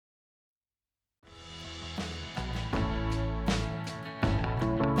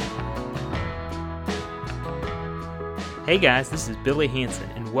Hey guys, this is Billy Hanson,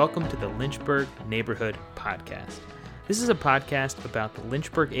 and welcome to the Lynchburg Neighborhood Podcast. This is a podcast about the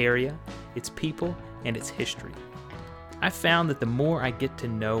Lynchburg area, its people, and its history. I've found that the more I get to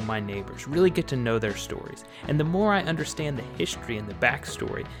know my neighbors, really get to know their stories, and the more I understand the history and the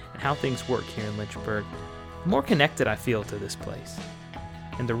backstory and how things work here in Lynchburg, the more connected I feel to this place,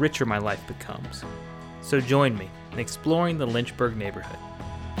 and the richer my life becomes. So join me in exploring the Lynchburg neighborhood.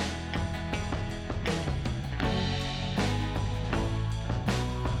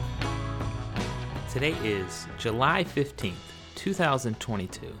 Today is July 15th,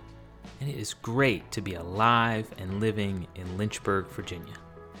 2022, and it is great to be alive and living in Lynchburg, Virginia.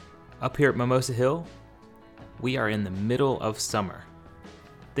 Up here at Mimosa Hill, we are in the middle of summer.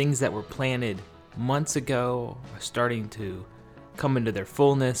 Things that were planted months ago are starting to come into their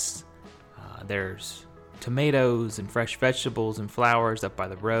fullness. There's tomatoes and fresh vegetables and flowers up by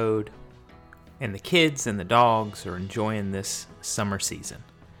the road, and the kids and the dogs are enjoying this summer season.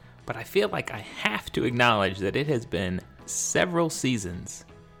 But I feel like I have to acknowledge that it has been several seasons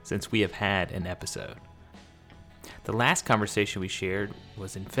since we have had an episode. The last conversation we shared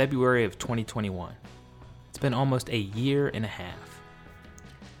was in February of 2021. It's been almost a year and a half.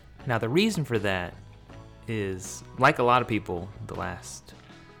 Now, the reason for that is, like a lot of people the last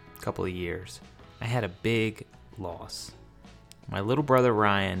couple of years, I had a big loss. My little brother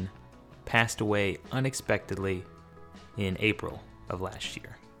Ryan passed away unexpectedly in April of last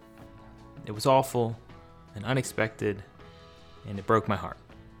year. It was awful and unexpected, and it broke my heart.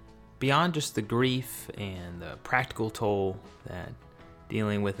 Beyond just the grief and the practical toll that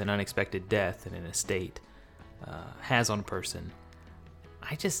dealing with an unexpected death in an estate has on a person,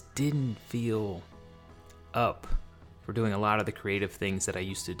 I just didn't feel up for doing a lot of the creative things that I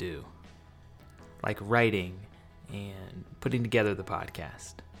used to do, like writing and putting together the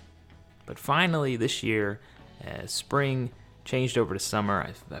podcast. But finally this year, as spring changed over to summer,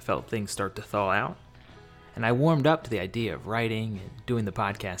 I felt things start to thaw out, and I warmed up to the idea of writing and doing the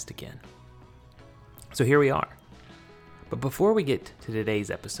podcast again. So here we are. But before we get to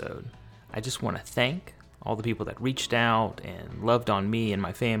today's episode, I just want to thank all the people that reached out and loved on me and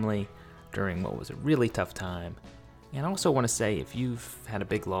my family during what was a really tough time. And I also want to say, if you've had a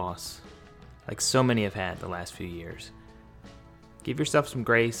big loss, like so many have had the last few years, give yourself some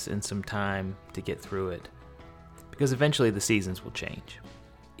grace and some time to get through it, because eventually the seasons will change,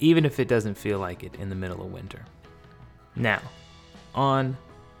 even if it doesn't feel like it in the middle of winter. Now, on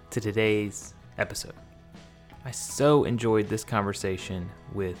to today's episode. I so enjoyed this conversation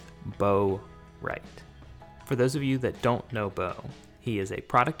with Bo Wright. For those of you that don't know Bo, he is a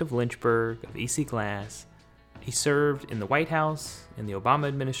product of Lynchburg, of EC Glass. He served in the White House, in the Obama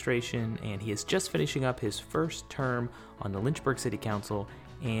administration, and he is just finishing up his first term on the Lynchburg City Council,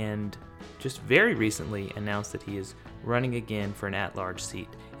 and just very recently announced that he is running again for an at-large seat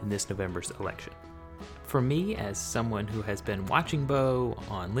in this November's election. For me, as someone who has been watching Bo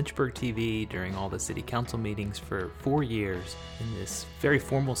on Lynchburg TV during all the city council meetings for 4 years in this very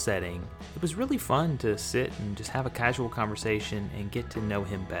formal setting, it was really fun to sit and just have a casual conversation and get to know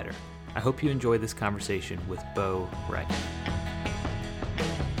him better. I hope you enjoy this conversation with Bo Wright.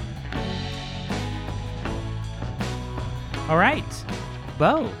 All right,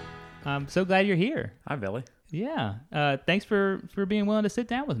 Bo, I'm so glad you're here. Hi, Billy. Yeah, thanks for being willing to sit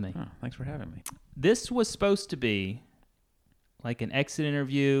down with me. Oh, thanks for having me. This was supposed to be like an exit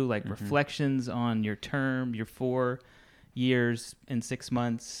interview, like reflections on your term, your 4 years and 6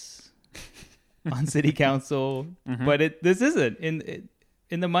 months on city council. But this isn't.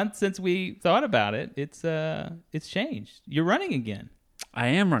 In the month since we thought about it, it's changed. You're running again. I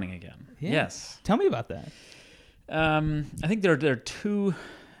am running again. Yeah. Yes. Tell me about that. I think there are two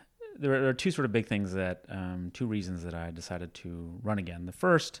sort of big things that two reasons that I decided to run again. The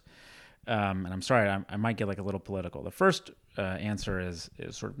first, and I'm sorry, I might get like a little political. The first answer is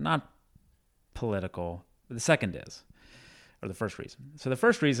sort of not political. But the second is, or the first reason. So the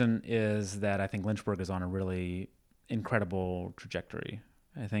first reason is that I think Lynchburg is on a really incredible trajectory.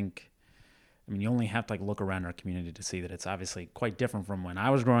 I mean, you only have to like look around our community to see that it's obviously quite different from when I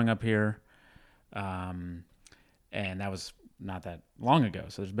was growing up here, and that was not that long ago.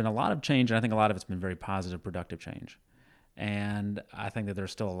 So there's been a lot of change, and I think a lot of it's been very positive, productive change. And I think that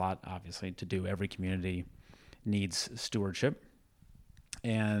there's still a lot, obviously, to do. Every community needs stewardship,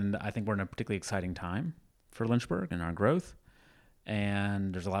 and I think we're in a particularly exciting time for Lynchburg and our growth,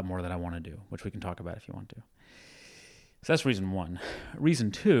 and there's a lot more that I want to do, which we can talk about if you want to. So that's reason one.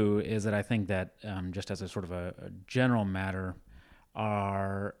 Reason two is that I think that just as a sort of a general matter,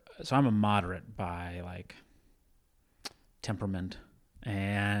 so I'm a moderate by like temperament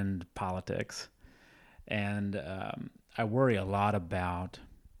and politics, and I worry a lot about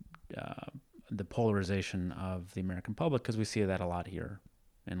the polarization of the American public, because we see that a lot here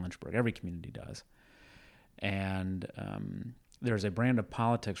in Lynchburg. Every community does. And there's a brand of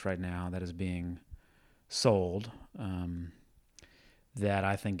politics right now that is being sold that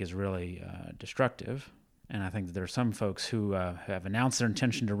I think is really destructive. And I think that there are some folks who have announced their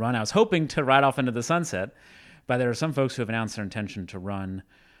intention to run. I was hoping to ride off into the sunset, but there are some folks who have announced their intention to run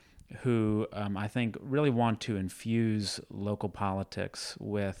who I think really want to infuse local politics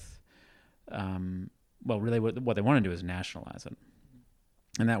with, really what they want to do is nationalize it.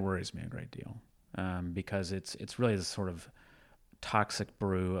 And that worries me a great deal because it's really this sort of toxic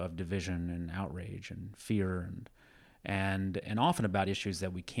brew of division and outrage and fear and often about issues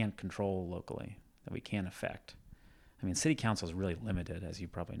that we can't control locally, that we can't affect. I mean, city council is really limited, as you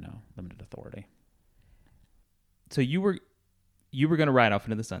probably know, limited authority. So you were going to ride off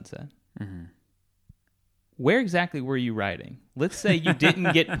into the sunset. Mm-hmm. Where exactly were you riding? Let's say you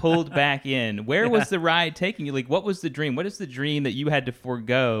didn't get pulled back in. Where was the ride taking you? Like, what was the dream? What is the dream that you had to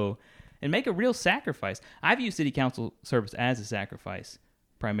forego and make a real sacrifice? I view city council service as a sacrifice,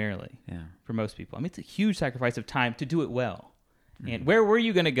 primarily, for most people. I mean, it's a huge sacrifice of time to do it well. Mm-hmm. And where were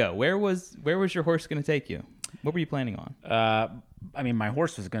you going to go? Where was your horse going to take you? What were you planning on? My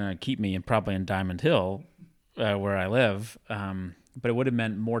horse was going to keep me probably in Diamond Hill, where I live, but it would have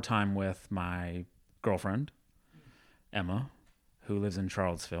meant more time with my girlfriend, Emma, who lives in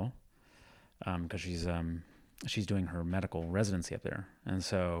Charlottesville, because she's doing her medical residency up there, and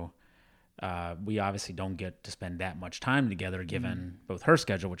so we obviously don't get to spend that much time together, given both her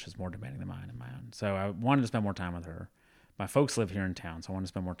schedule, which is more demanding than mine, and my own. So I wanted to spend more time with her. My folks live here in town, so I wanted to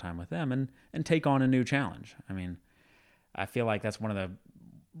spend more time with them and take on a new challenge. I mean, I feel like that's one of the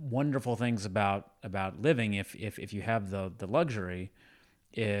wonderful things about living, if you have the luxury,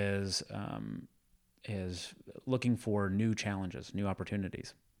 is looking for new challenges, new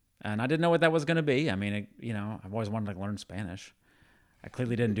opportunities. And I didn't know what that was going to be. I mean, I've always wanted to learn Spanish. I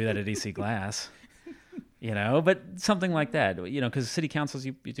clearly didn't do that at EC Glass, but something like that, because city councils,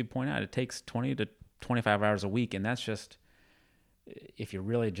 you do point out, it takes 20 to 25 hours a week, and that's just if you're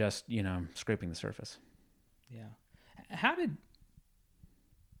really just, scraping the surface. Yeah. How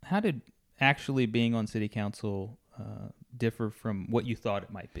did actually being on city council differ from what you thought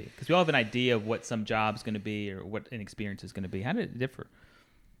it might be? Because we all have an idea of what some job's going to be or what an experience is going to be. How did it differ?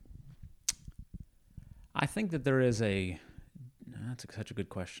 I think that there is that's such a good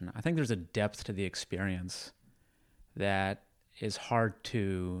question. I think there's a depth to the experience that is hard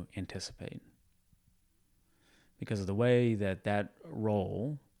to anticipate because of the way that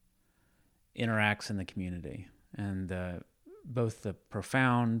role interacts in the community and both the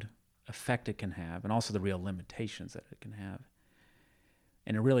profound effect it can have and also the real limitations that it can have.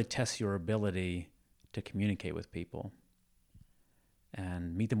 And it really tests your ability to communicate with people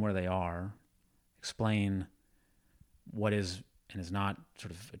and meet them where they are, explain what is and is not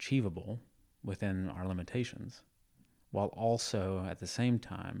sort of achievable within our limitations, while also at the same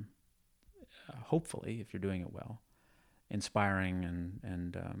time, hopefully, if you're doing it well, inspiring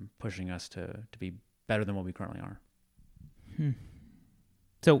and pushing us to be better than what we currently are.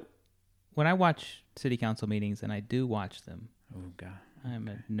 So when I watch city council meetings, and I do watch them, oh God, I'm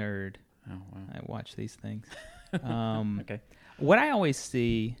a nerd. Oh wow, I watch these things. Okay. What I always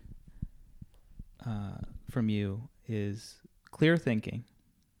see from you is clear thinking,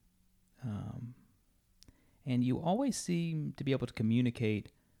 and you always seem to be able to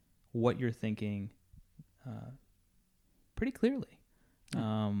communicate what you're thinking pretty clearly.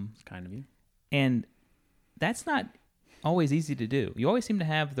 It's kind of you. And that's not always easy to do. You always seem to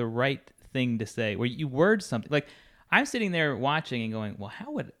have the right thing to say, where you word something. Like, I'm sitting there watching and going, well,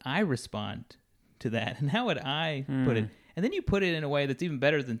 how would I respond to that? And how would I put it? And then you put it in a way that's even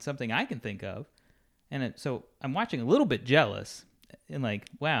better than something I can think of. And so I'm watching a little bit jealous and like,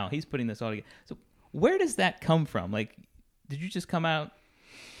 wow, he's putting this all together. So where does that come from? Like, did you just come out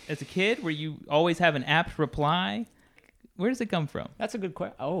as a kid where you always have an apt reply? Where does it come from? That's a good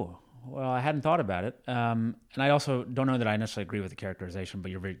question. Oh, well, I hadn't thought about it. And I also don't know that I necessarily agree with the characterization,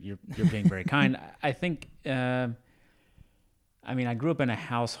 but you're being very kind. I think, I grew up in a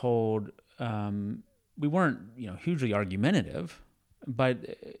household, we weren't, hugely argumentative,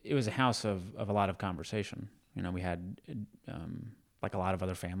 but it was a house of a lot of conversation. We had, like a lot of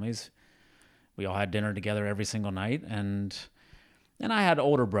other families, we all had dinner together every single night, and I had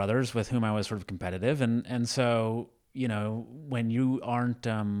older brothers with whom I was sort of competitive, and so, when you aren't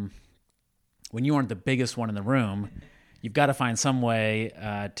the biggest one in the room, you've got to find some way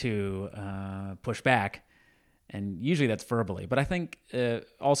to push back And usually that's verbally. But I think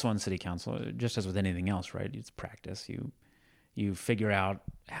also on city council, just as with anything else, right? It's practice. You figure out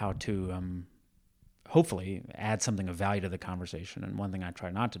how to hopefully add something of value to the conversation. And one thing I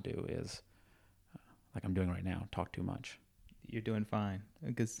try not to do is, like I'm doing right now, talk too much. You're doing fine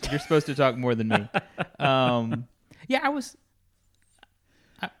because you're supposed to talk more than me. Yeah, I was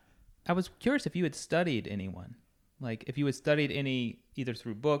curious if you had studied anyone, like if you had studied any either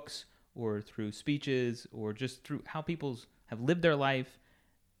through books or through speeches or just through how people have lived their life,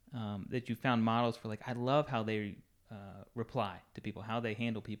 that you found models for. Like, I love how they reply to people, how they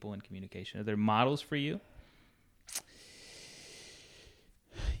handle people in communication. Are there models for you?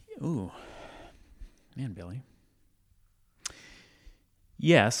 Ooh, man, Billy.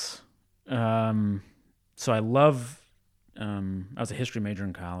 Yes. So I love, I was a history major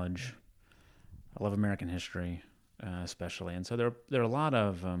in college. I love American history, especially. And so there are a lot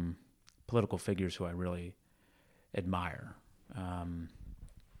of political figures who I really admire. And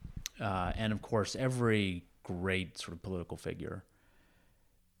of course, every great sort of political figure,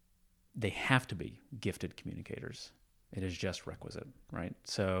 they have to be gifted communicators. It is just requisite, right?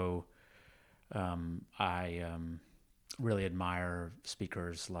 So I really admire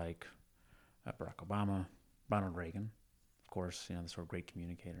speakers like Barack Obama, Ronald Reagan, of course, the sort of great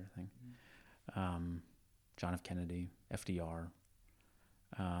communicator thing. John F. Kennedy, FDR.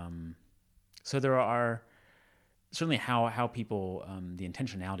 So there are certainly how people, the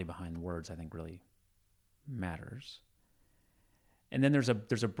intentionality behind the words, I think really matters. And then there's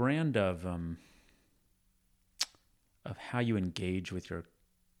a brand of how you engage with your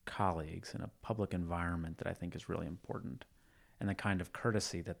colleagues in a public environment that I think is really important, and the kind of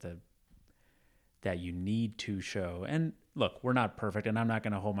courtesy that you need to show. And look, we're not perfect, and I'm not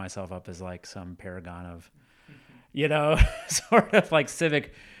going to hold myself up as like some paragon of, sort of like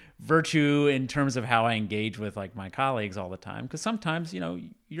civic virtue in terms of how I engage with like my colleagues all the time. Because sometimes,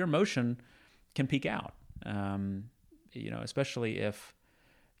 your emotion can peak out, especially if,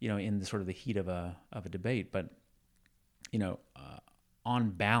 in the sort of the heat of a debate. But,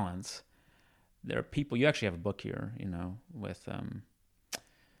 on balance, there are people, you actually have a book here, with,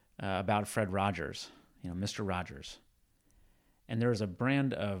 about Fred Rogers, Mr. Rogers. And there's a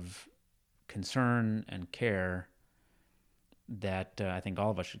brand of concern and care that I think all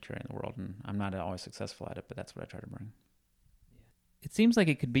of us should carry in the world. And I'm not always successful at it, but that's what I try to bring. It seems like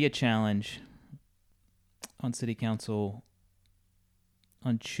it could be a challenge on city council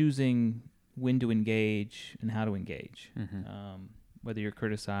on choosing when to engage and how to engage. Mm-hmm. Whether you're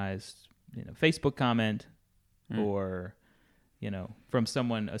criticized, Facebook comment or, from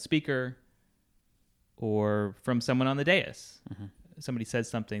someone, a speaker, or from someone on the dais. Mm-hmm. Somebody says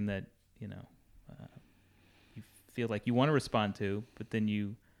something that, you feel like you want to respond to, but then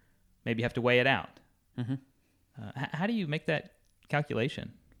you maybe have to weigh it out. Mm-hmm. How do you make that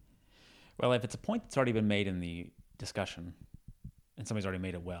calculation? Well, if it's a point that's already been made in the discussion and somebody's already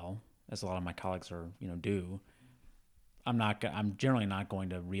made it well, as a lot of my colleagues are, do, I'm generally not going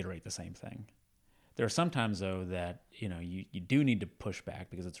to reiterate the same thing. There are sometimes, though, that, you do need to push back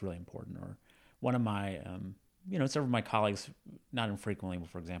because it's really important. Or one of my, several of my colleagues, not infrequently, will,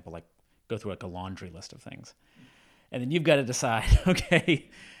 for example, like go through like a laundry list of things. And then you've got to decide, okay,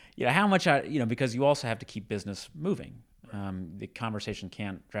 how much because you also have to keep business moving. The conversation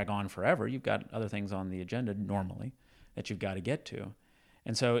can't drag on forever. You've got other things on the agenda normally that you've got to get to.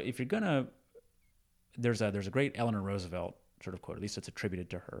 And so if you're going to, there's a great Eleanor Roosevelt sort of quote, at least it's attributed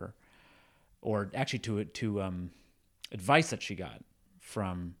to her, or actually to advice that she got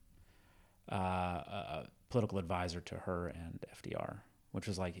from a political advisor to her and FDR, which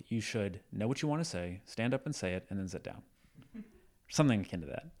was like, you should know what you want to say, stand up and say it, and then sit down. Something akin to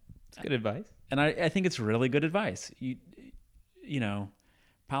that. It's good advice. And I think it's really good advice.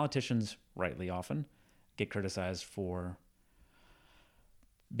 Politicians, rightly often, get criticized for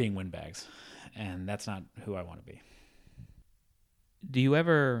being windbags, and that's not who I want to be. Do you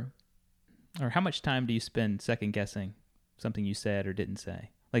ever, or how much time do you spend second guessing something you said or didn't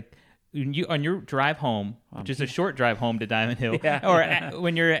say? Like on your drive home, which is a short drive home to Diamond Hill, or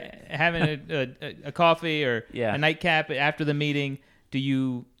when you're having a coffee or a nightcap after the meeting, do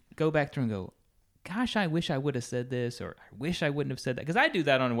you go back through and go, gosh, I wish I would have said this, or I wish I wouldn't have said that? Because I do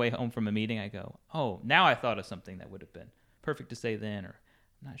that on the way home from a meeting. I go, oh, now I thought of something that would have been perfect to say then, or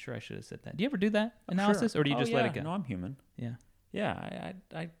I'm not sure I should have said that. Do you ever do that analysis, or do you just let it go? No, I'm human. Yeah. Yeah,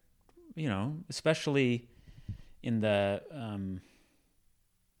 I especially in the,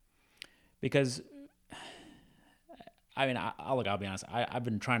 because, I'll be honest, I've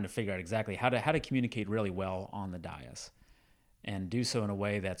been trying to figure out exactly how to communicate really well on the dais and do so in a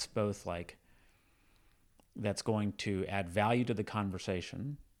way that's both like that's going to add value to the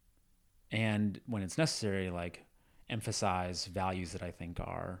conversation, and when it's necessary, like emphasize values that I think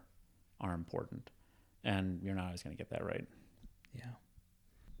are important. And you're not always going to get that right. Yeah.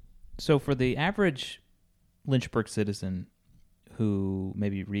 So for the average Lynchburg citizen who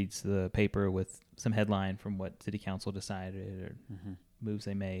maybe reads the paper with some headline from what city council decided or moves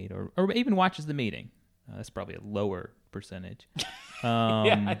they made, or even watches the meeting, that's probably a lower percentage.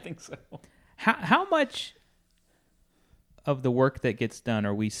 Yeah, I think so. How much of the work that gets done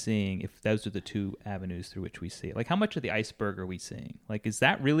are we seeing, if those are the two avenues through which we see it? Like, how much of the iceberg are we seeing? Like, is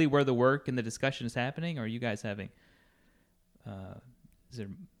that really where the work and the discussion is happening? Or are you guys having, is there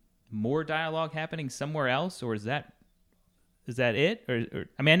more dialogue happening somewhere else? Or is that it? Or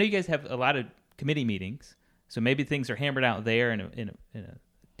I mean, I know you guys have a lot of committee meetings, so maybe things are hammered out there in a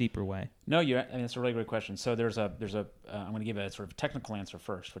deeper way. No, I mean, that's a really great question. So there's a I'm going to give a sort of technical answer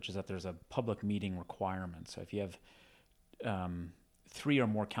first, which is that there's a public meeting requirement. So if you have 3 or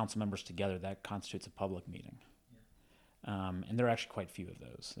more council members together, that constitutes a public meeting. And there are actually quite few of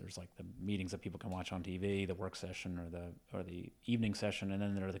those. There's like the meetings that people can watch on TV, the work session or the evening session, and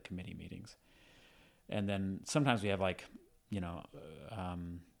then there are the committee meetings. And then sometimes we have like,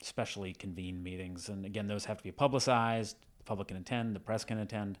 specially convened meetings. And again, those have to be publicized. The public can attend, the press can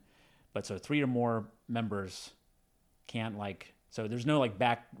attend. But so 3 or more members can't so there's no like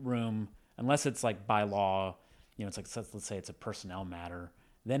back room, unless it's like by law, it's like, let's say it's a personnel matter,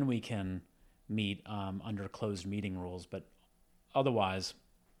 then we can meet under closed meeting rules. But otherwise,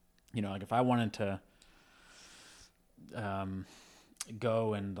 like if I wanted to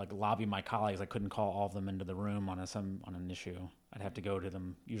go and like lobby my colleagues, I couldn't call all of them into the room on an issue. I'd have to go to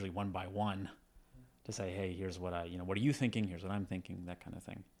them usually one by one to say, hey, here's what what are you thinking? Here's what I'm thinking, that kind of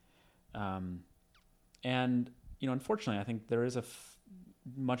thing. And unfortunately, I think there is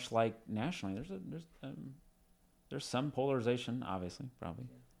much like nationally, there's some polarization, obviously, probably.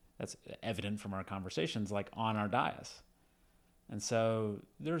 That's evident from our conversations, like on our dais. And so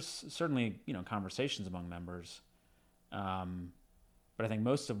there's certainly, conversations among members. But I think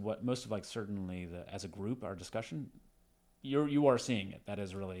most of like certainly as a group, our discussion, you are seeing it. That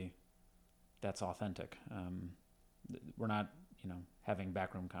is really, that's authentic. We're not, having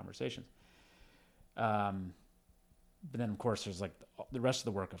backroom conversations. But then of course there's like the rest of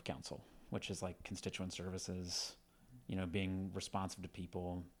the work of council, which is like constituent services, being responsive to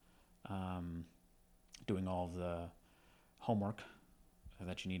people, doing all of the homework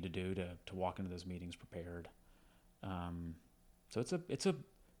that you need to do to walk into those meetings prepared. So I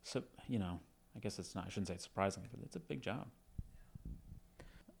guess it's not, I shouldn't say it's surprising, but it's a big job.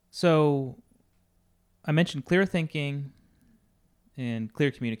 So I mentioned clear thinking and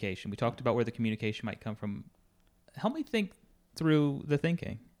clear communication. We talked about where the communication might come from. Help me think through the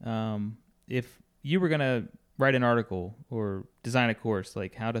thinking. If you were going to write an article or design a course,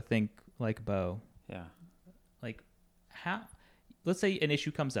 like how to think like Bo. Yeah. Like let's say an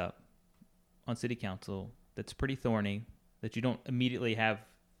issue comes up on city council that's pretty thorny, that you don't immediately have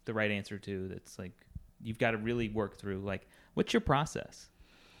the right answer to, that's like, you've got to really work through. Like, what's your process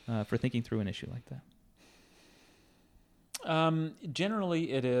for thinking through an issue like that?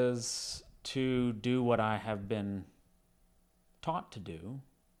 Generally it is to do what I have been taught to do,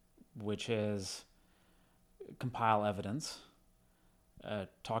 which is compile evidence,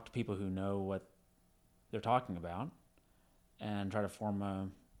 talk to people who know what they're talking about, and try to form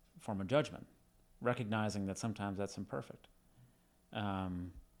a judgment, recognizing that sometimes that's imperfect.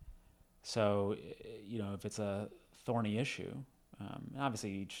 So, if it's a thorny issue,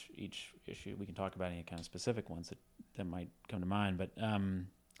 obviously each issue, we can talk about any kind of specific ones that might come to mind, but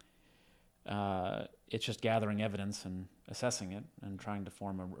it's just gathering evidence and assessing it and trying to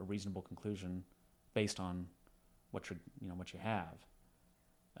form a reasonable conclusion based on what you have.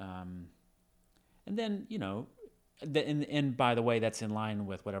 And then, and by the way, that's in line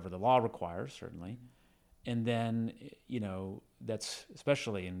with whatever the law requires, certainly. And then, that's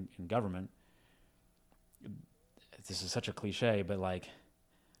especially in government, this is such a cliche, but like,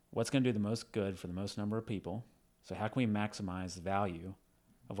 what's going to do the most good for the most number of people? So how can we maximize the value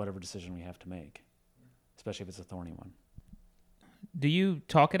of whatever decision we have to make, especially if it's a thorny one? Do you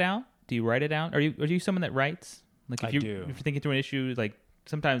talk it out? Do you write it out? Are you someone that writes? Like if do. If you're thinking through an issue, like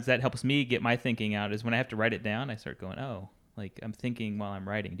sometimes that helps me get my thinking out, is when I have to write it down, I start going, oh, like I'm thinking while I'm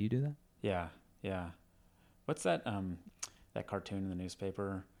writing. Do you do that? Yeah. What's that that cartoon in the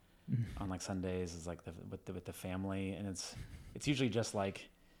newspaper on like Sundays is like with the family, and it's usually just like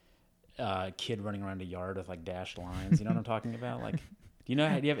a kid running around a yard with like dashed lines. You know what I'm talking about? Like, do you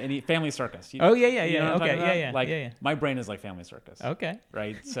have any Family Circus? Oh yeah. You know what I'm Okay, talking about? yeah. Like my brain is like Family Circus. Okay.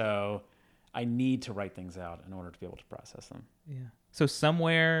 Right. So I need to write things out in order to be able to process them. Yeah. So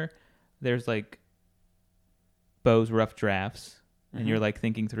somewhere there's like Bo's rough drafts, and you're like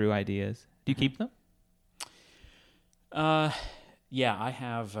thinking through ideas. Do you keep them? Yeah, I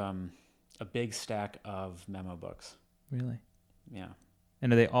have a big stack of memo books. Really? Yeah.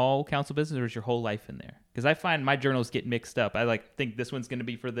 And are they all council business, or is your whole life in there? Because I find my journals get mixed up. I like think this one's going to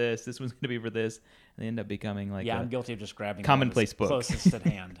be for this one's going to be for this, and they end up becoming like I'm guilty of just grabbing commonplace book closest at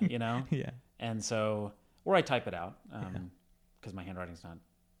hand, Yeah. And so, or I type it out because my handwriting's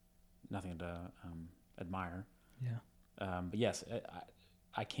nothing to admire. Yeah. But yes,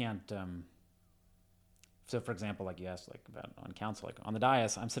 I can't. So, for example, like you asked, like about on council, like on the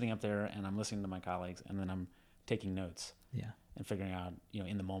dais, I'm sitting up there and I'm listening to my colleagues, and then I'm taking notes. Yeah. And figuring out,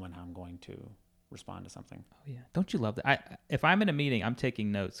 in the moment how I'm going to respond to something. Oh yeah. Don't you love that? If I'm in a meeting, I'm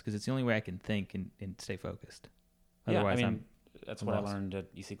taking notes because it's the only way I can think and stay focused. Otherwise, that's what I learned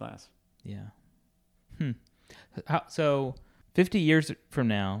at UC Glass. Yeah. So 50 years from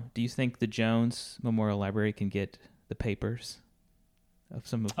now, do you think the Jones Memorial Library can get the papers of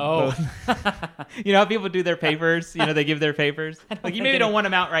some of both? You know how people do their papers? They give their papers. Like you maybe don't want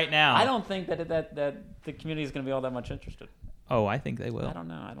them out right now. I don't think that the community is going to be all that much interested. Oh, I think they will. I don't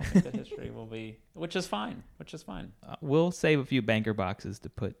know. I don't think that history will be, which is fine. We'll save a few banker boxes to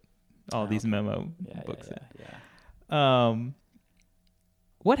put all these memo books in. Yeah.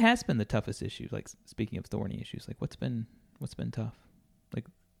 What has been the toughest issue? Like speaking of thorny issues, like what's been tough? Like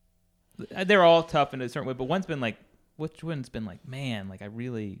they're all tough in a certain way, but which one's been like, man, like I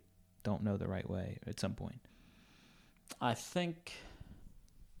really don't know the right way at some point? I think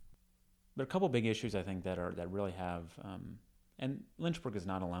there are a couple big issues I think that really have, and Lynchburg is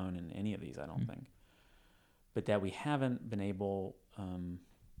not alone in any of these, I don't think, but that we haven't been able.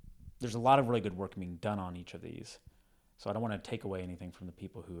 There's a lot of really good work being done on each of these, so I don't want to take away anything from the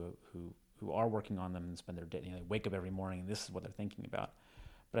people who are working on them and spend their day. They wake up every morning and this is what they're thinking about.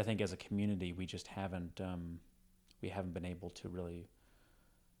 But I think as a community, we just haven't been able to really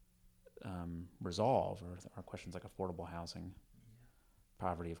resolve or questions like affordable housing.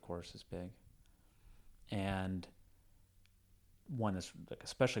 Poverty, of course, is big. And one that's like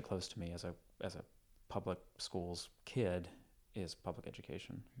especially close to me as a public schools kid is public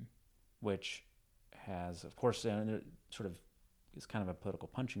education, which has, of course, sort of is kind of a political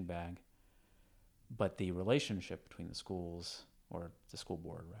punching bag, but the relationship between the schools, or the school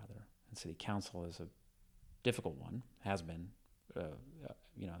board rather, and city council is a difficult one, has been, in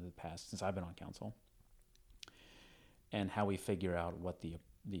the past since I've been on council, and how we figure out what the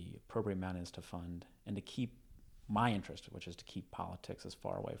appropriate amount is to fund and to keep my interest, which is to keep politics as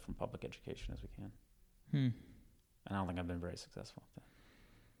far away from public education as we can. And I don't think I've been very successful at that.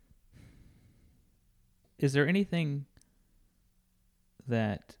 Is there anything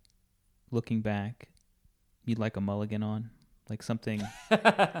that, looking back, you'd like a mulligan on? Like something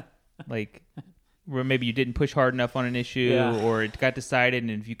like where maybe you didn't push hard enough on an issue, or it got decided,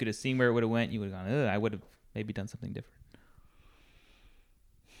 and if you could have seen where it would have went, you would have gone, I would have maybe done something different.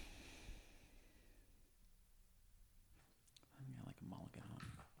 I like a mulligan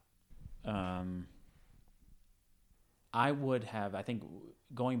on. I would have, I think,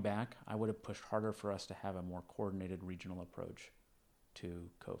 going back, I would have pushed harder for us to have a more coordinated regional approach to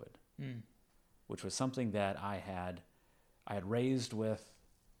COVID, which was something that I had raised with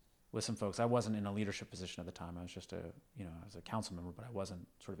some folks. I wasn't in a leadership position at the time. I was just I was a council member, but I wasn't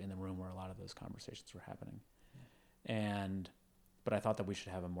sort of in the room where a lot of those conversations were happening. Yeah. But I thought that we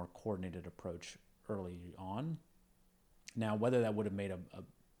should have a more coordinated approach early on. Now, whether that would have made a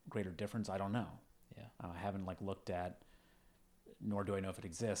greater difference, I don't know. Yeah. I haven't looked at, nor do I know if it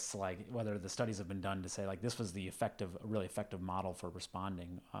exists, whether the studies have been done to say this was a really effective model for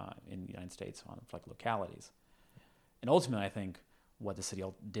responding in the United States on localities. Yeah. And ultimately, I think what the city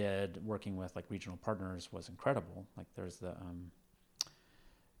did working with regional partners was incredible. There's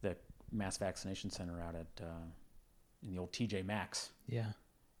the mass vaccination center out at in the old TJ Maxx. Yeah.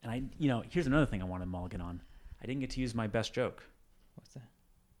 And here's another thing I wanted to mulligan on. I didn't get to use my best joke. What's that?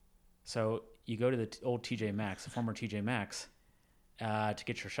 So you go to the old TJ Maxx, the former TJ Maxx, to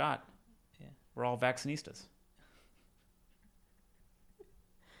get your shot. Yeah. We're all vaccinistas.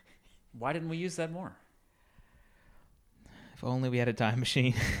 Why didn't we use that more? If only we had a time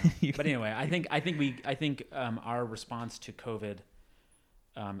machine. But anyway, I think our response to COVID,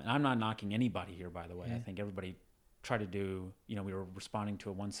 and I'm not knocking anybody here, by the way. Yeah. I think everybody tried to do. We were responding to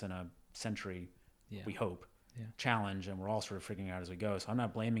a once in a century, we hope, challenge, and we're all sort of figuring out as we go. So I'm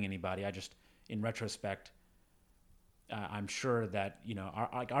not blaming anybody. I just, in retrospect, I'm sure that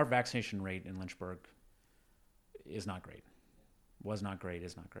our vaccination rate in Lynchburg is not great. Was not great.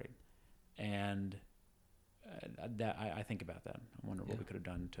 Is not great. And that I think about that. I wonder what we could have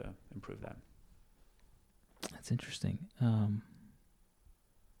done to improve that. That's interesting.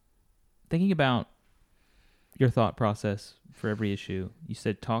 Thinking about your thought process for every issue, you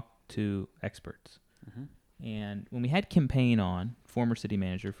said talk to experts. Mm-hmm. And when we had Kim Payne on, former city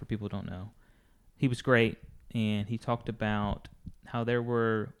manager, for people who don't know, he was great, and he talked about how there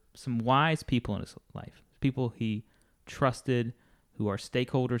were some wise people in his life, people he trusted, who are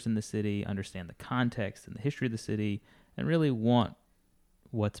stakeholders in the city, understand the context and the history of the city, and really want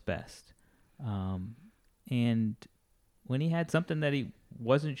what's best. And when he had something that he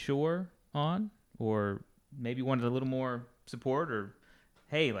wasn't sure on, or maybe wanted a little more support, or,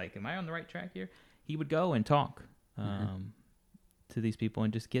 hey, like, am I on the right track here? He would go and talk to these people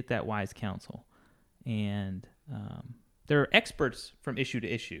and just get that wise counsel. And there are experts from issue to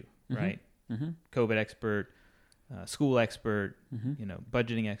issue, right? Mm-hmm. COVID expert, school expert, Mm-hmm.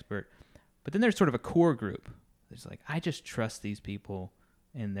 Budgeting expert. But then there's sort of a core group. There's like, I just trust these people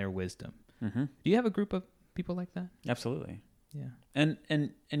and their wisdom. Mm-hmm. Do you have a group of people like that? Absolutely. Yeah. And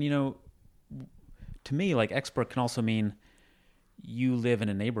to me, like, expert can also mean you live in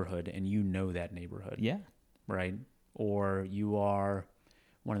a neighborhood and you know that neighborhood. Yeah. Right? Or you are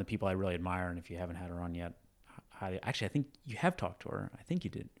one of the people I really admire, and if you haven't had her on yet, actually, I think you have talked to her. I think you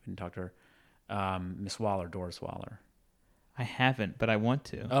didn't talk to her. Miss Waller, Doris Waller. I haven't, but I want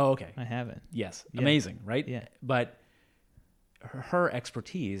to. Oh, okay. I haven't. Yes. Yeah. Amazing, right? Yeah. But her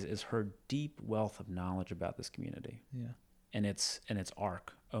expertise is her deep wealth of knowledge about this community. Yeah. And its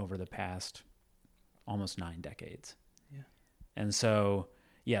arc over the past almost 9 decades. Yeah. And so,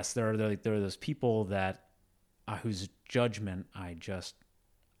 yes, there are those people that whose judgment I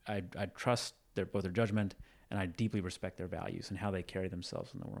trust both their judgment, and I deeply respect their values and how they carry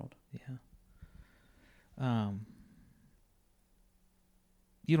themselves in the world. Yeah.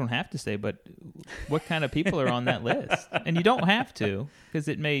 You don't have to say, but what kind of people are on that list? And you don't have to, because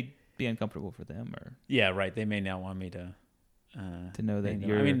it may be uncomfortable for them, or Yeah, right. They may not want me to know that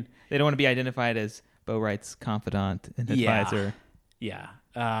you're. I mean, they don't want to be identified as Bo Wright's confidant and advisor. Yeah.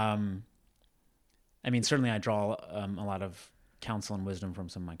 I mean, certainly I draw a lot of counsel and wisdom from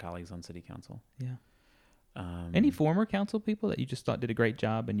some of my colleagues on city council. Yeah. Any former council people that you just thought did a great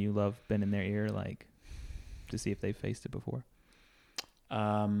job and you love been in their ear, like, to see if they've faced it before?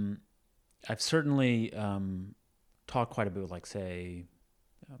 I've certainly talked quite a bit with, like, say,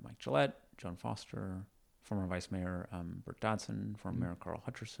 Mike Gillette, Joan Foster, former Vice Mayor Bert Dodson, former Mayor Carl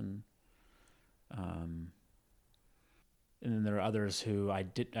Hutcherson. And then there are others who I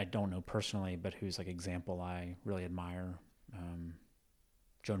don't know personally, but whose, like, example I really admire.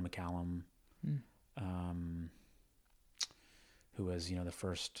 Joan McCallum, who was, the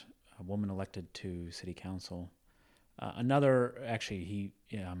first woman elected to city council. Another, actually,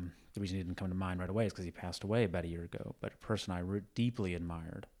 the reason he didn't come to mind right away is because he passed away about a year ago. But a person I deeply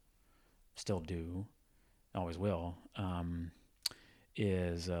admired, still do, always will,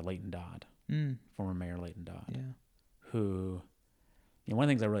 is Leighton Dodd, former Mayor Leighton Dodd. Yeah. Who, one of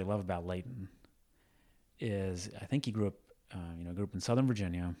the things I really love about Leighton is I think he grew up in Southern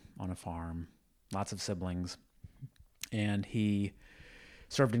Virginia on a farm, lots of siblings, and he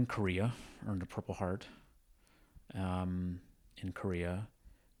served in Korea, earned a Purple Heart in Korea,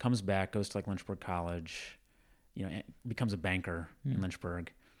 comes back, goes to, like, Lynchburg College, becomes a banker in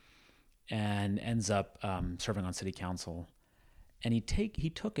Lynchburg, and ends up serving on city council. And he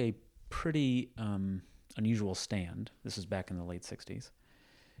took a pretty unusual stand. This was back in the late 60s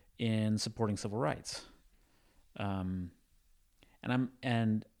in supporting civil rights. And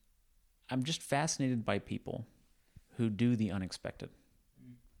I'm just fascinated by people who do the unexpected.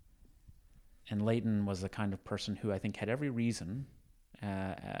 And Leighton was the kind of person who I think had every reason,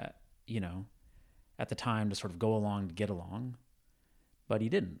 at the time, to sort of go along to get along, but he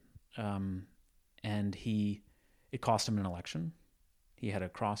didn't. And it cost him an election. He had a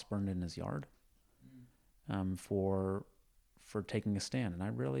cross burned in his yard for taking a stand, and I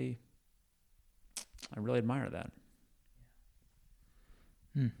really admire that.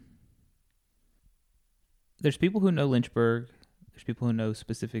 There's people who know Lynchburg. There's people who know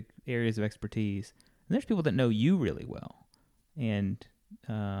specific areas of expertise, and there's people that know you really well. And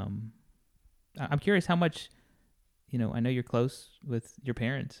I'm curious how much, I know you're close with your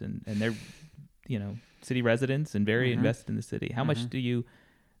parents, and they're, city residents and very invested in the city. How much do you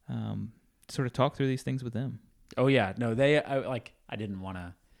sort of talk through these things with them? Oh yeah, no, I didn't want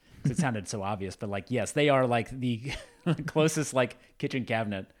to. It sounded so obvious, but, like, yes, they are, like, the closest, like, kitchen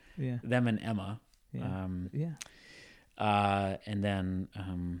cabinet. Yeah. Them and Emma. Yeah. And then,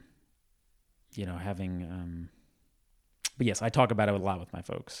 having but yes, I talk about it a lot with my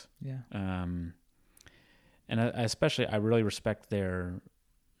folks. Yeah. And I really respect their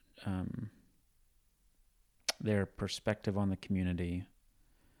perspective on the community.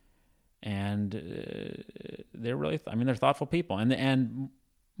 And they're really, they're thoughtful people. And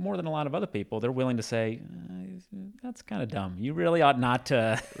more than a lot of other people, they're willing to say, that's kind of dumb. You really ought not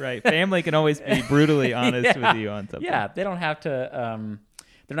to. Right. Family can always be brutally honest with you on something. Yeah. They don't have to,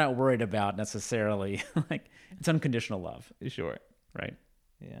 they're not worried about necessarily, like, it's unconditional love. Sure. Right.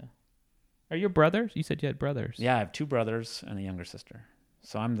 Yeah. Are your brothers? You said you had brothers. Yeah. I have 2 brothers and a younger sister.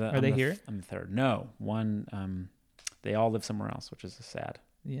 So Are they here? I'm the third. No. One, they all live somewhere else, which is sad.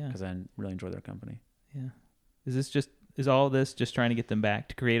 Yeah. Because I really enjoy their company. Yeah. Is all this just trying to get them back,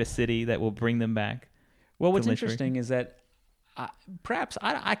 to create a city that will bring them back? Well, what's interesting is that perhaps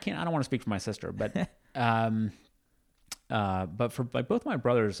I don't want to speak for my sister, but for both my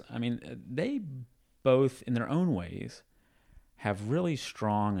brothers, they both in their own ways have really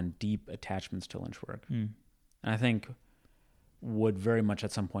strong and deep attachments to Lynchburg, and I think would very much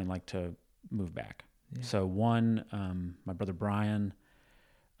at some point like to move back. Yeah. So one, my brother Brian,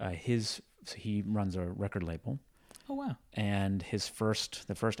 he runs a record label. Oh wow! And the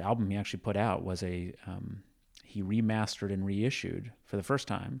first album he actually put out was he remastered and reissued for the first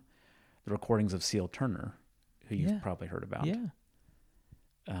time the recordings of Seal Turner, who you've probably heard about. Yeah.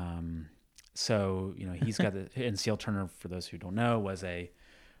 So he's got and Seal Turner, for those who don't know, was a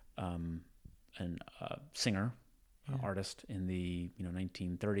singer, artist in the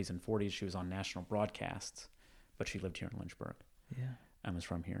 1930s and 40s. She was on national broadcasts, but she lived here in Lynchburg. Yeah. I was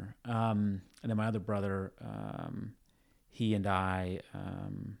from here. And then my other brother, he and I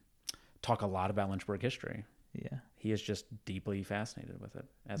talk a lot about Lynchburg history. Yeah. He is just deeply fascinated with it,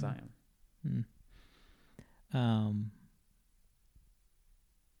 as I am.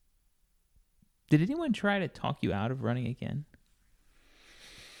 Did anyone try to talk you out of running again?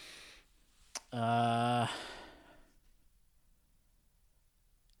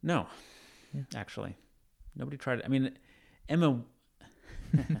 No, actually. Nobody tried it. Emma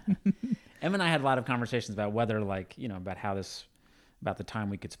and I had a lot of conversations about whether, about the time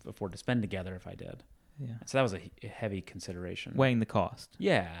we could afford to spend together if I did. Yeah. So that was a heavy consideration. Weighing the cost.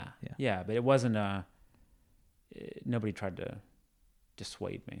 Yeah. But it wasn't nobody tried to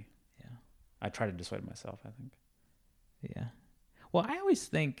dissuade me. Yeah. I tried to dissuade myself, I think. Yeah. Well, I always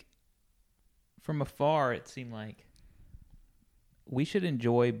think from afar, it seemed like we should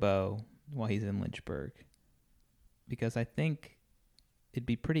enjoy Bo while he's in Lynchburg, because I think it'd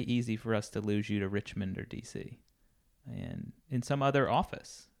be pretty easy for us to lose you to Richmond or DC and in some other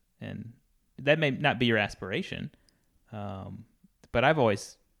office. And that may not be your aspiration. But I've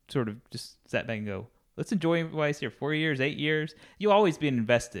always sort of just sat back and go, let's enjoy him while he's here. 4 years, 8 years. You'll always be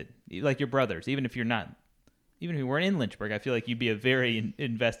invested, like your brothers, even if you weren't in Lynchburg. I feel like you'd be a very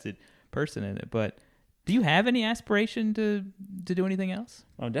invested person in it. But do you have any aspiration to do anything else?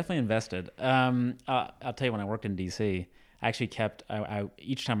 Well, I'm definitely invested. I'll tell you, when I worked in DC, I actually kept,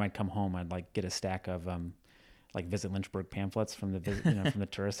 each time I'd come home, I'd get a stack of Visit Lynchburg pamphlets from the from the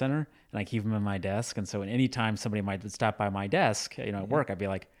tourist center, and I keep them in my desk. And so any time somebody might stop by my desk, at work, I'd be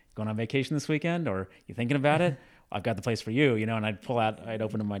like, going on vacation this weekend, or you thinking about it? I've got the place for you, and I'd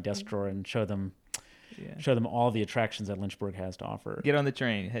open up my desk drawer and show them all the attractions that Lynchburg has to offer. Get on the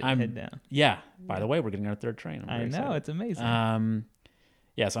train, head down. Yeah. By the way, we're getting our 3rd train. I know, excited. It's amazing.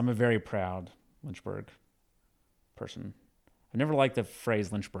 So I'm a very proud Lynchburg person. I've never liked the phrase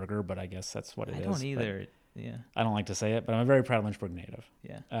Lynchburger, but I guess that's what it is. I don't either. Yeah. I don't like to say it, but I'm a very proud Lynchburg native.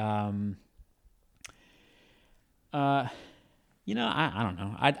 Yeah. I don't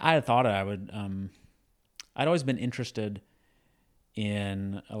know. I thought I would. I'd always been interested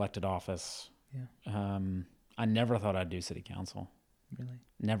in elected office. Yeah. I never thought I'd do city council. Really?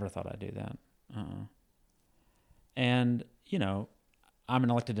 Never thought I'd do that. And I'm an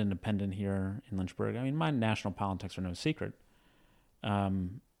elected independent here in Lynchburg. My national politics are no secret.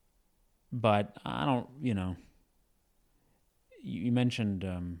 But I don't, you mentioned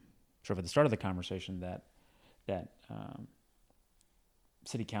sort of at the start of the conversation that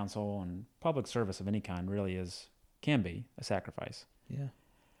city council and public service of any kind really can be a sacrifice. Yeah.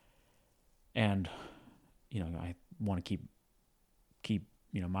 And, I want to keep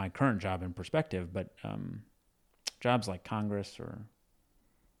my current job in perspective, but jobs like Congress or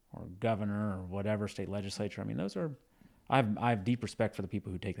governor or whatever, state legislature, those are, I have deep respect for the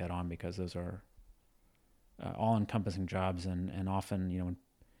people who take that on, because those are all-encompassing jobs, and often,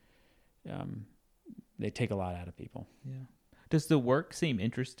 they take a lot out of people. Yeah. Does the work seem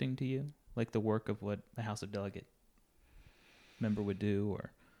interesting to you? Like the work of what a House of Delegate member would do,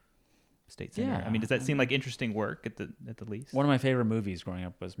 or State Center. Yeah, I mean, does that seem like interesting work at the least? One of my favorite movies growing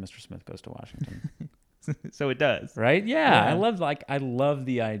up was Mr. Smith Goes to Washington. So it does. Right? Yeah. Yeah. I love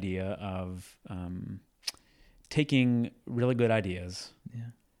the idea of taking really good ideas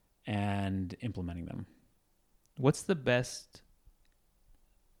Yeah. and implementing them. What's the best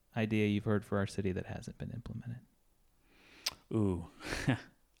idea you've heard for our city that hasn't been implemented? Ooh,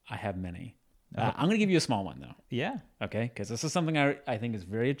 I have many. Oh. I'm going to give you a small one, though. Yeah. Okay? Because this is something I think is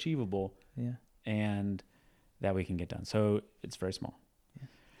very achievable Yeah. and that we can get done. So it's very small. Yeah.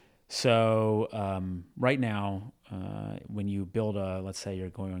 So right now, when you build let's say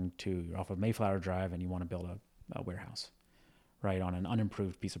you're off of Mayflower Drive and you want to build a warehouse, right, on an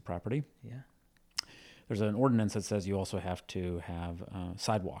unimproved piece of property. Yeah. There's an ordinance that says you also have to have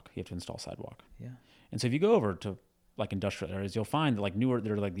sidewalk. You have to install sidewalk. Yeah. And so if you go over to like industrial areas, you'll find that like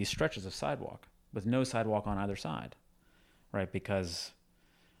there are like these stretches of sidewalk with no sidewalk on either side, right? Because,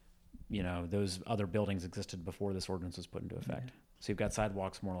 those other buildings existed before this ordinance was put into effect. Yeah. So you've got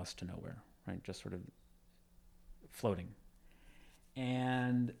sidewalks more or less to nowhere, right? Just sort of floating.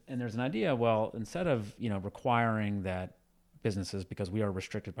 And there's an idea, well, instead of, requiring that businesses, because we are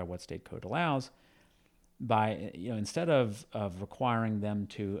restricted by what state code allows, instead of requiring them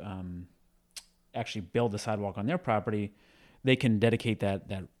to actually build the sidewalk on their property, they can dedicate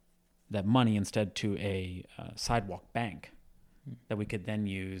that money instead to a sidewalk bank that we could then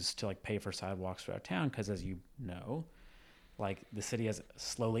use to like pay for sidewalks throughout town. Because as you know, like the city has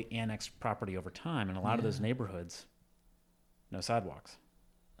slowly annexed property over time, and a lot of those neighborhoods, no sidewalks.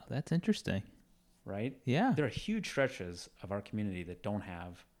 Oh, that's interesting. Right? Yeah. There are huge stretches of our community that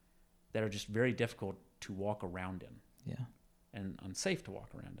are just very difficult to walk around in. Yeah. And unsafe to walk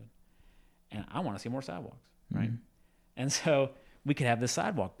around in. And I want to see more sidewalks, right? Mm-hmm. And so we could have this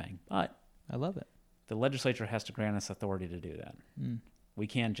sidewalk bank, but I love it. the legislature has to grant us authority to do that. Mm. We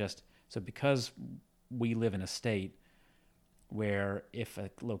can't because we live in a state where if a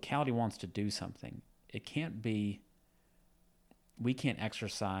locality wants to do something, we can't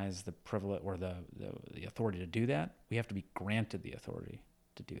exercise the privilege or the authority to do that. We have to be granted the authority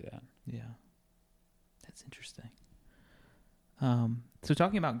to do that. Yeah. That's interesting. So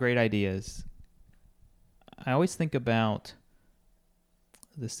talking about great ideas, I always think about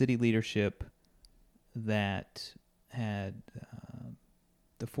the city leadership that had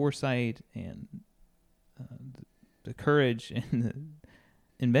the foresight and the courage and the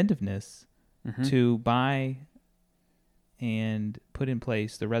inventiveness to buy and put in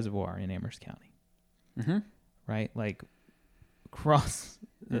place the reservoir in Amherst County. Mm-hmm. Right? Like across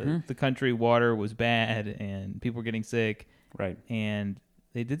the country, water was bad and people were getting sick. Right. And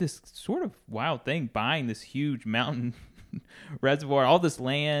they did this sort of wild thing, buying this huge mountain reservoir, all this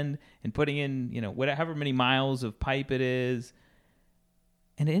land, and putting in, however many miles of pipe it is.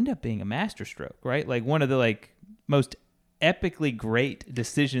 And it ended up being a masterstroke, right? Like one of the most epically great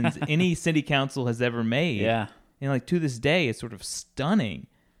decisions any city council has ever made. Yeah. And to this day, it's sort of stunning.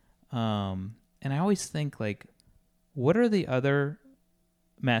 And I always think what are the other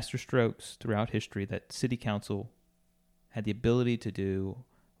masterstrokes throughout history that city council had the ability to do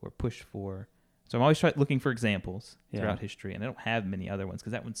or push for? So I'm always looking for examples throughout history, and I don't have many other ones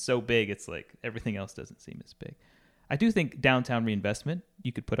because that one's so big. It's like everything else doesn't seem as big. I do think downtown reinvestment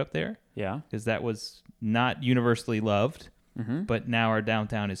you could put up there. Yeah. Because that was not universally loved, mm-hmm. but now our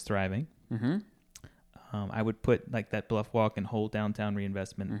downtown is thriving. Mm-hmm. I would put that Bluff Walk and whole downtown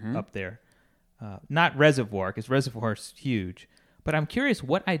reinvestment mm-hmm. up there. Not Reservoir, because Reservoir is huge. But I'm curious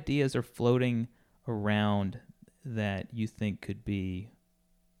what ideas are floating around that you think could be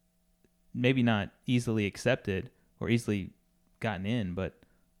maybe not easily accepted or easily gotten in, but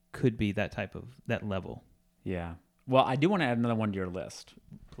could be that level. Yeah. Well, I do want to add another one to your list.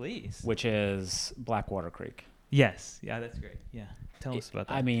 Please. Which is Blackwater Creek. Yes. Yeah, that's great. Yeah. Tell us about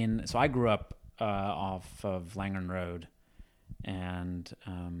that. I mean, so I grew up off of Langren Road, and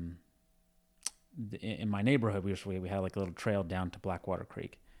in my neighborhood, we had a little trail down to Blackwater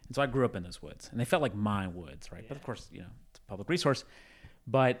Creek. And so I grew up in those woods, and they felt like my woods, right? Yeah. But of course, it's a public resource.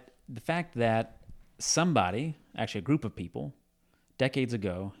 But the fact that somebody, actually a group of people, decades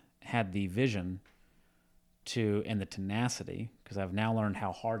ago, had the vision and the tenacity, because I've now learned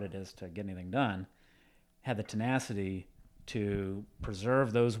how hard it is to get anything done, had the tenacity to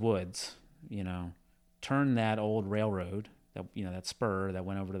preserve those woods, turn that old railroad, that spur that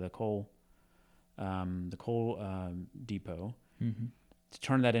went over to the coal depot, mm-hmm. to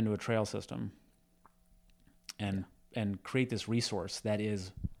turn that into a trail system and create this resource that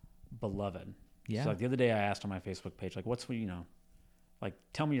is beloved. Yeah. So the other day I asked on my Facebook page, what's,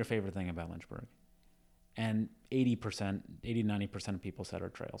 tell me your favorite thing about Lynchburg. And 90% of people said our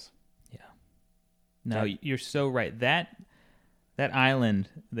trails. Yeah. No, you're so right. That island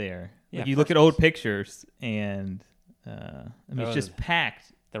there. Yeah, You look at old pictures, and it's just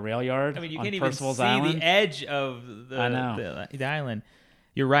packed. The rail yard. I mean, you on can't Percival's even see Island. the edge of the island.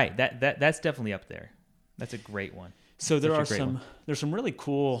 You're right. That's definitely up there. That's a great one. So there's some really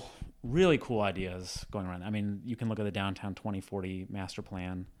cool ideas going around. I mean, you can look at the downtown 2040 master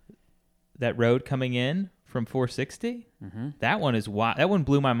plan. That road coming in from 460, that one is wild. That one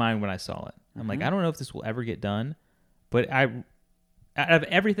blew my mind when I saw it. I'm like, I don't know if this will ever get done, but out of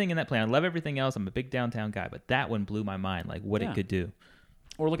everything in that plan, I love everything else. I'm a big downtown guy, but that one blew my mind, like what it could do.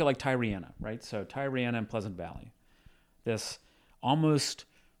 Or look at like Tyriana, right? So Tyriana and Pleasant Valley, this almost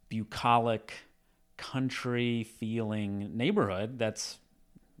bucolic, country feeling neighborhood that's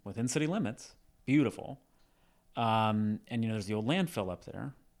within city limits, beautiful. And there's the old landfill up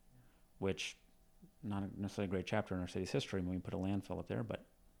there, which not necessarily a great chapter in our city's history when we put a landfill up there, but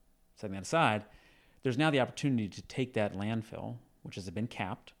setting that aside, there's now the opportunity to take that landfill, which has been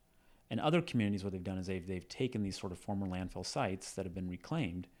capped, and other communities, what they've done is they've taken these sort of former landfill sites that have been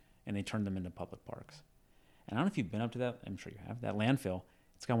reclaimed, and they turned them into public parks. And I don't know if you've been up to that. I'm sure you have. That landfill,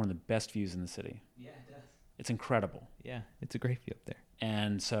 it's got one of the best views in the city. Yeah, it does. It's incredible. Yeah, it's a great view up there.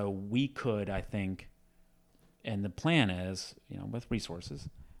 And so we could, I think, and the plan is, with resources,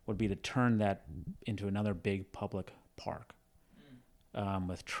 would be to turn that into another big public park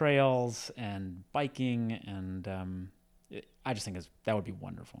with trails and biking, and I just think that would be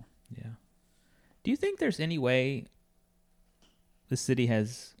wonderful. Yeah. Do you think there's any way the city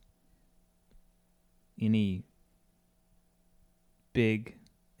has any big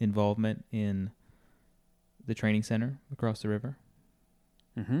involvement in the training center across the river?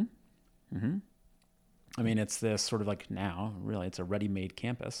 I mean, it's this sort of like now, really, it's a ready-made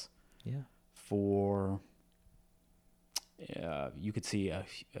campus. Yeah. For you could see a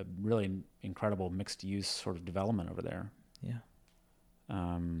really incredible mixed-use sort of development over there. Yeah.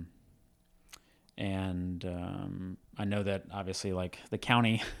 I know that obviously, like the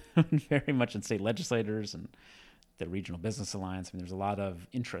county, very much in state legislators and the Regional Business Alliance. I mean, there's a lot of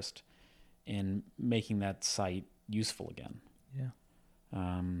interest in making that site useful again. Yeah.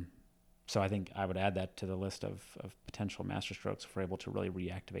 So I think I would add that to the list of potential masterstrokes if we're able to really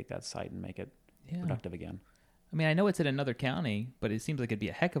reactivate that site and make it productive again. I mean, I know it's in another county, but it seems like it'd be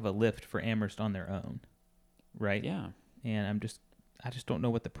a heck of a lift for Amherst on their own, right? Yeah. And I just don't know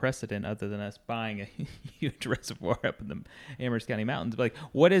what the precedent, other than us buying a huge reservoir up in the Amherst County mountains. But like,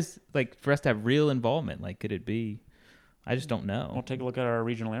 what is, like, for us to have real involvement? Like, could it be? I just don't know. Well, take a look at our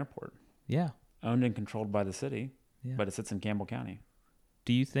regional airport. Yeah. Owned and controlled by the city, but it sits in Campbell County.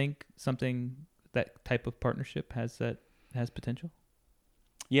 Do you think that type of partnership has potential?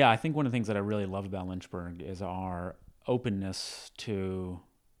 Yeah, I think one of the things that I really love about Lynchburg is our openness to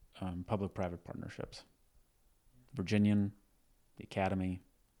public-private partnerships. Virginian, the Academy.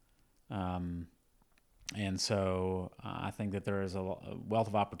 And so I think that there is a wealth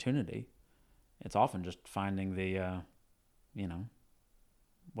of opportunity. It's often just finding the,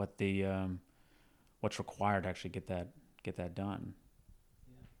 what's required to actually get that done.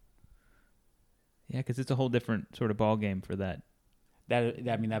 Yeah, because it's a whole different sort of ball game for that.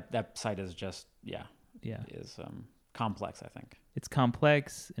 That site is just is complex. I think it's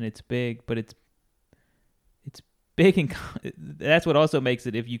complex and it's big, but it's big, and that's what also makes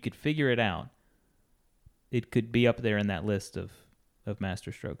it. If you could figure it out, it could be up there in that list of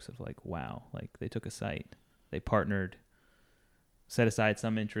master strokes of like, wow, like they took a site, they partnered, set aside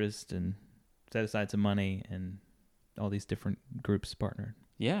some interest and set aside some money, and all these different groups partnered.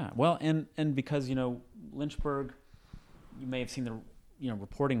 Yeah, well, and because Lynchburg, you may have seen the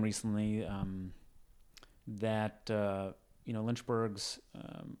reporting recently that Lynchburg's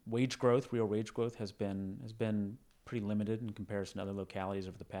real wage growth has been pretty limited in comparison to other localities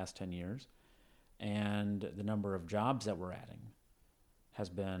over the past 10 years, and the number of jobs that we're adding has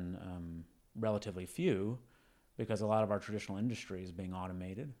been relatively few because a lot of our traditional industry is being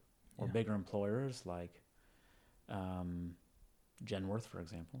automated, or bigger employers like Genworth, for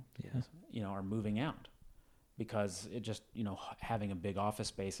example, are moving out because it just, having a big office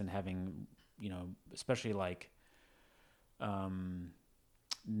space and having, especially like non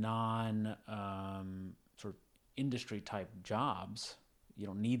sort of industry type jobs, you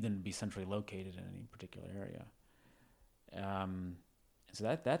don't need them to be centrally located in any particular area. So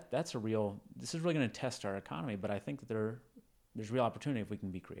that's this is really going to test our economy, but I think that there's real opportunity if we can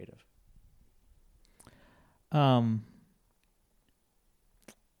be creative. So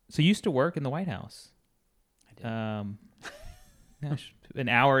you used to work in the White House. I did. An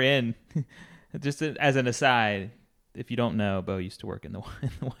hour in, just as an aside, if you don't know, Bo used to work in the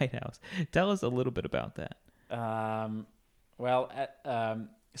White House. Tell us a little bit about that.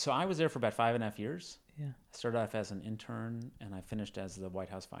 So I was there for about 5.5 years. Yeah. I started off as an intern, and I finished as the White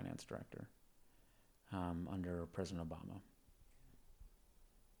House finance director under President Obama.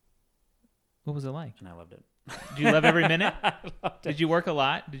 What was it like? And I loved it. Did you love every minute? I loved it. Did you work a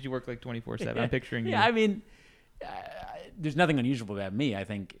lot? Did you work like 24/7? I'm picturing you. Yeah, I mean, there's nothing unusual about me. I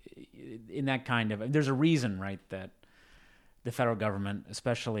think in that kind of, there's a reason, right, that the federal government,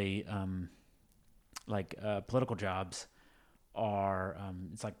 especially political jobs, are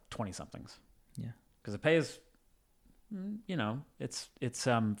it's like 20-somethings. Yeah. Because the pay is, it's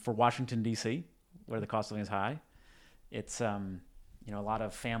for Washington D.C., where the cost of living is high. It's a lot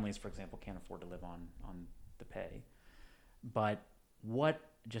of families, for example, can't afford to live on the pay. But what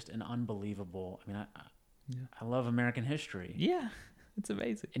just an unbelievable. I mean, I love American history. Yeah, it's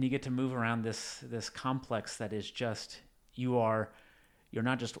amazing. And you get to move around this complex that is just you're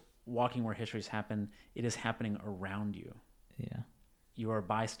not just walking where history's happened. It is happening around you. Yeah. You are a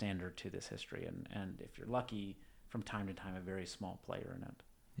bystander to this history, and if you're lucky, from time to time, a very small player in it.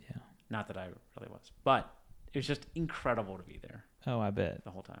 Yeah. Not that I really was, but it was just incredible to be there. Oh, I bet.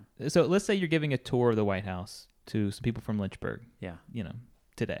 The whole time. So let's say you're giving a tour of the White House to some people from Lynchburg. Yeah.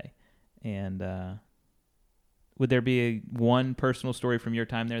 Today, and would there be one personal story from your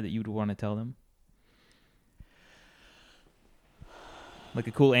time there that you would want to tell them? Like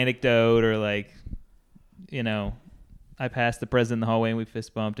a cool anecdote, or like, I passed the president in the hallway and we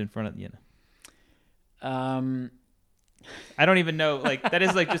fist bumped in front of, I don't even know. Like, that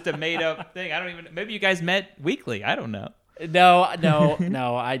is like just a made up thing. I don't even, maybe you guys met weekly. I don't know. No,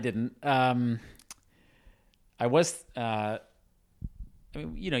 I didn't. I was,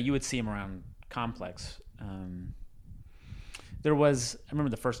 you would see him around Complex. I remember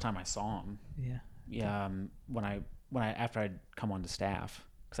the first time I saw him. Yeah. Yeah. After I'd come on to staff,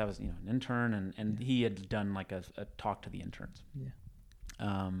 because I was, an intern, and he had done like a talk to the interns. Yeah.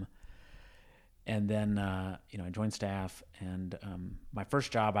 And then, I joined staff, and my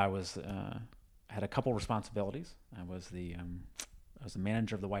first job, I had a couple responsibilities. I was the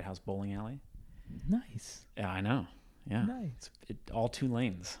manager of the White House bowling alley. Nice. Yeah, I know. Yeah. Nice. All 2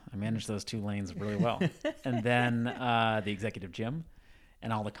 lanes. I managed those 2 lanes really well. And then the executive gym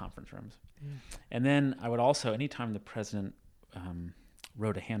and all the conference rooms. Yeah. And then I would also, anytime the president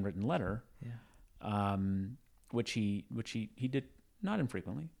wrote a handwritten letter, which he did not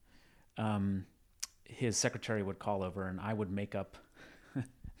infrequently, his secretary would call over, and I would make up,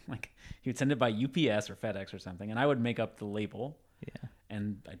 like, he would send it by UPS or FedEx or something, and I would make up the label. Yeah.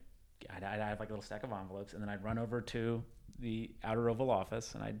 And I'd have like a little stack of envelopes, and then I'd run over to the Outer Oval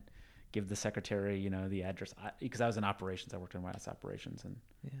office, and I'd give the secretary, the address, because I was in operations. I worked in White House operations, and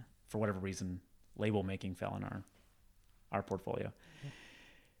for whatever reason, label making fell in our portfolio. Yeah.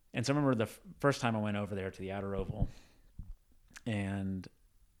 And so I remember the first time I went over there to the Outer Oval, and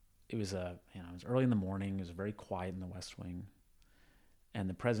it was it was early in the morning. It was very quiet in the West Wing, and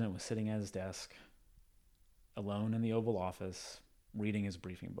the president was sitting at his desk, alone in the Oval Office, reading his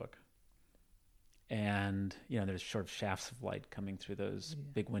briefing book. And, there's sort of shafts of light coming through those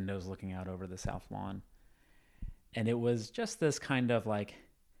big windows looking out over the South Lawn. And it was just this kind of like,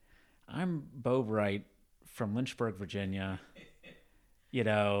 I'm Bo Bright from Lynchburg, Virginia,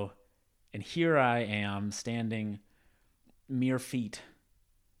 and here I am standing mere feet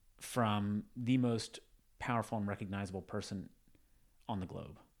from the most powerful and recognizable person on the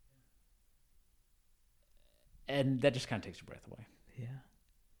globe. And that just kind of takes your breath away. Yeah.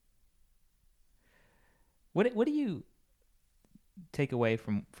 What do you take away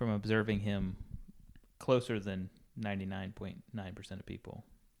from observing him closer than 99.9% of people,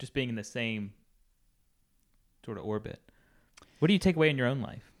 just being in the same sort of orbit? What do you take away in your own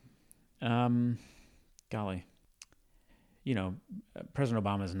life? Golly. President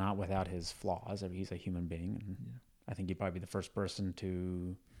Obama is not without his flaws. I mean, he's a human being. And I think he'd probably be the first person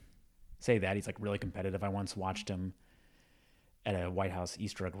to say that. He's like really competitive. I once watched him at a White House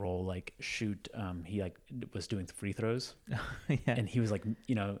Easter egg roll, like shoot. He like was doing free throws. And he was like,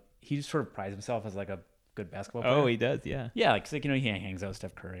 he just sort of prides himself as like a good basketball player. Oh, he does. Yeah. Yeah. Like, he hangs out with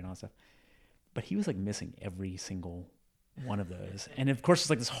Steph Curry and all that stuff, but he was like missing every single one of those. And of course, it's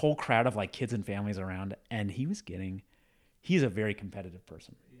like this whole crowd of like kids and families around, and he's a very competitive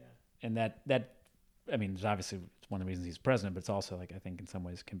person. Yeah. And that, I mean, there's obviously it's one of the reasons he's president, but it's also like, I think in some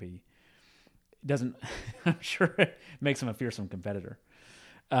ways I'm sure it makes him a fearsome competitor.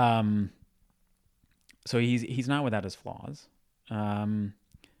 So he's not without his flaws,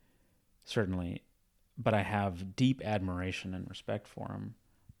 certainly, but I have deep admiration and respect for him,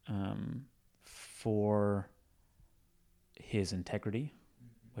 for his integrity,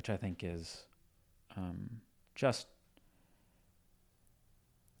 which I think is just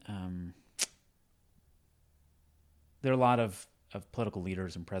there are a lot of political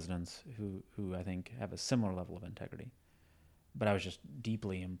leaders and presidents who I think have a similar level of integrity, but I was just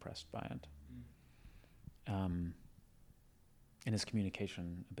deeply impressed by it. And his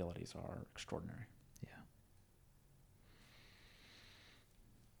communication abilities are extraordinary. Yeah.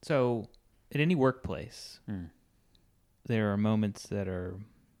 So, at any workplace, there are moments that are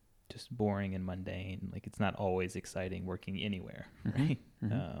just boring and mundane. Like, it's not always exciting working anywhere, right?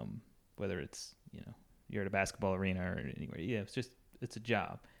 Mm-hmm. Whether it's, you're at a basketball arena or anywhere. Yeah, it's a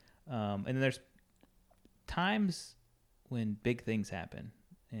job. And then there's times when big things happen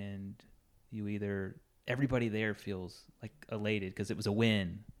and everybody there feels like elated because it was a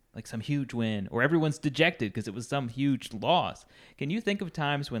win, like some huge win, or everyone's dejected because it was some huge loss. Can you think of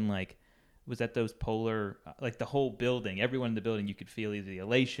times when, like, was that those polar, like the whole building, everyone in the building, you could feel either the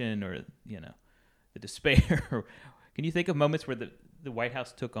elation or, the despair? Can you think of moments where the White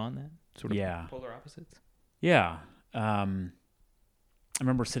House took on that sort of polar opposites? Yeah. I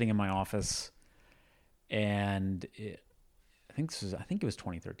remember sitting in my office, and I think it was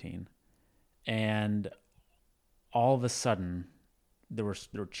 2013, and all of a sudden there were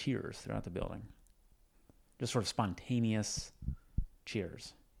cheers throughout the building, just sort of spontaneous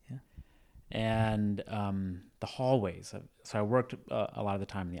cheers. Yeah. And the hallways. So I worked a lot of the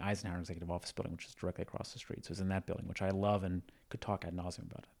time in the Eisenhower Executive Office building, which is directly across the street. So it was in that building, which I love and could talk ad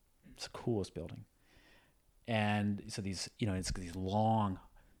nauseum about it. It's the coolest building. And so these, it's these long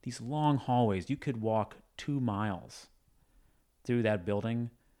hallways. You could walk 2 miles through that building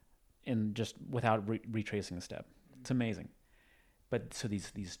and just without retracing a step. It's amazing. But so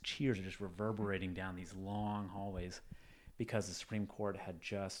these cheers are just reverberating down these long hallways because the Supreme Court had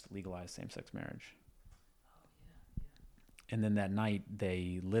just legalized same-sex marriage. And then that night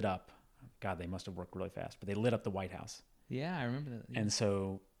they lit up, God, they must have worked really fast, but they lit up the White House. Yeah, I remember that. Yeah. And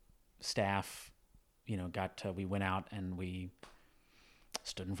so staff, we went out and we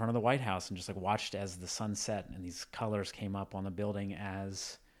stood in front of the White House and just like watched as the sun set and these colors came up on the building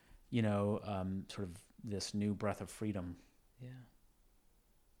as, sort of this new breath of freedom. Yeah.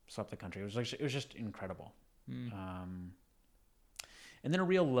 Swept the country. It was just incredible. And then a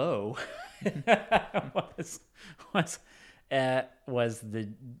real low was the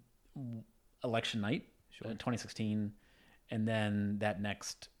election night, 2016, and then that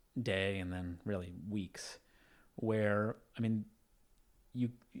next day, and then really weeks, where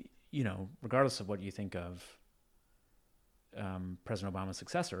regardless of what you think of President Obama's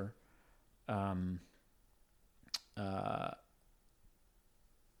successor,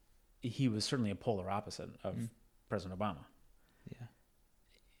 he was certainly a polar opposite of President Obama. Yeah.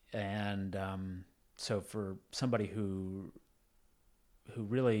 And so for somebody who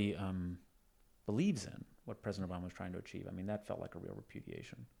really believes in what President Obama was trying to achieve, that felt like a real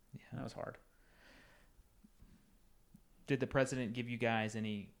repudiation. Yeah. That was hard. Did the president give you guys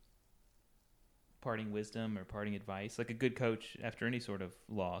any parting wisdom or parting advice? Like a good coach after any sort of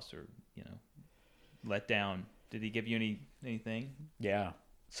loss or, let down, did he give you anything? Yeah.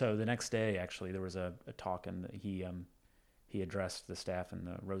 So the next day, actually, there was a talk, and he addressed the staff in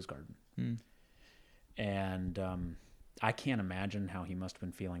the Rose Garden. And I can't imagine how he must have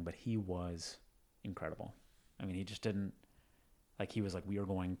been feeling, but he was incredible. He just didn't, he was like, we are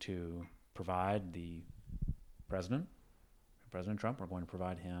going to provide the President Trump, we're going to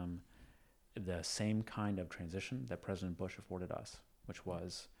provide him the same kind of transition that President Bush afforded us, which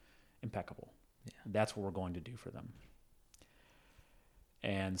was impeccable. Yeah. That's what we're going to do for them.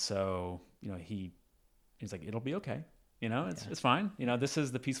 And so, he's like, it'll be okay. It's fine. This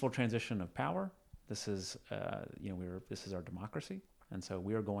is the peaceful transition of power. This is, this is our democracy. And so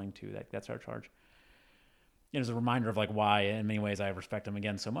we are going to, that's our charge. It was a reminder of why in many ways I respect him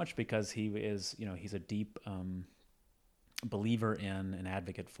again so much, because he is, he's a deep believer in and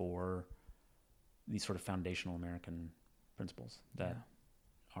advocate for these sort of foundational American principles that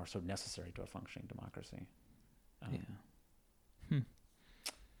are so necessary to a functioning democracy.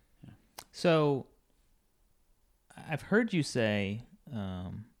 So I've heard you say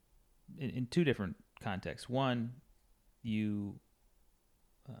in two different contexts. One, you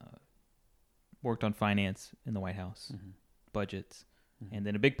worked on finance in the White House, budgets, and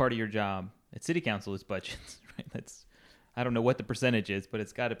then a big part of your job at City Council is budgets. Right? I don't know what the percentage is, but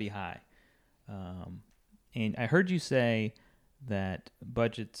it's got to be high. And I heard you say that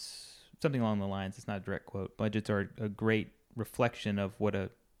budgets, something along the lines, it's not a direct quote, budgets are a great reflection of what a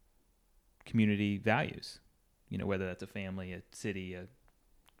community values, whether that's a family, a city, a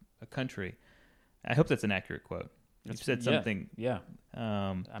country. I hope that's an accurate quote. You've said something. Yeah.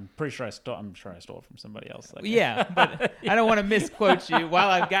 I'm pretty sure I stole. I'm sure I stole it from somebody else. Yeah, but I don't want to misquote you while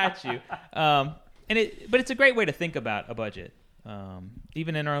I've got you. But it's a great way to think about a budget,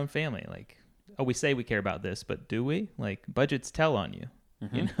 even in our own family. Like, oh, we say we care about this, but do we? Like, budgets tell on you,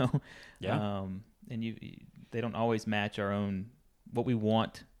 you know. Yeah. And they don't always match our own what we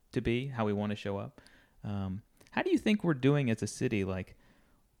want to be, how we want to show up. How do you think we're doing as a city? Like,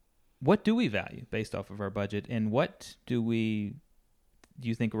 what do we value based off of our budget, and what do you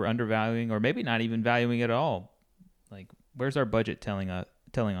think we're undervaluing, or maybe not even valuing at all? Like, where's our budget telling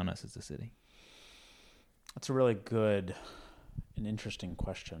on us as a city? That's a really good and interesting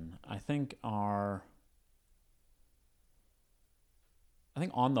question. I think on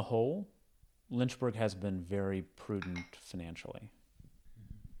the whole, Lynchburg has been very prudent financially.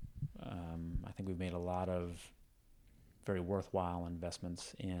 I think we've made a lot of very worthwhile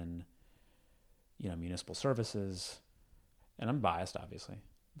investments in, municipal services, and I'm biased, obviously,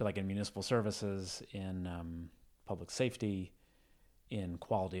 but like in municipal services, in public safety, in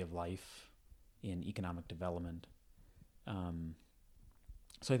quality of life, in economic development.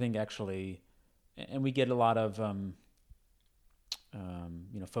 So I think actually, and we get a lot of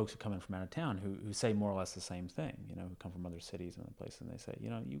folks who come in from out of town who say more or less the same thing, who come from other cities and other places, and they say,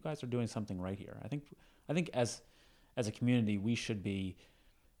 you guys are doing something right here. I think as a community, we should be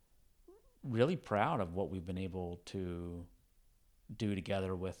really proud of what we've been able to do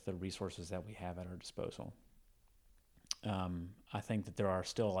together with the resources that we have at our disposal. I think that there are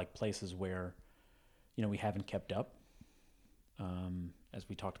still like places where, we haven't kept up. As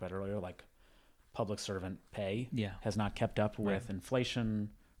we talked about earlier, like public servant pay has not kept up with inflation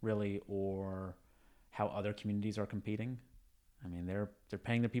really, or how other communities are competing. I mean, they're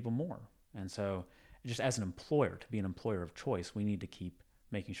paying their people more. And so just as an employer, to be an employer of choice, we need to keep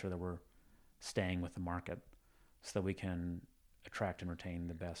making sure that we're staying with the market so that we can attract and retain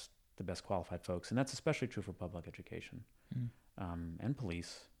the best qualified folks. And that's especially true for public education, and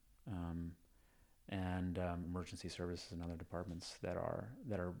police, and emergency services and other departments that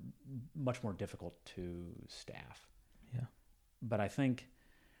are much more difficult to staff. Yeah. But I think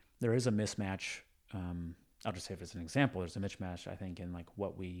there is a mismatch. I'll just say, as an example, there's a mismatch, I think, in like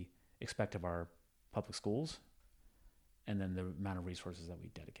what we expect of our public schools and then the amount of resources that we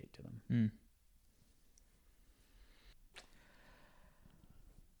dedicate to them.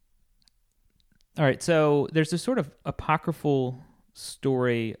 All right, so there's this sort of apocryphal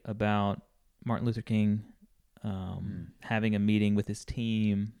story about Martin Luther King having a meeting with his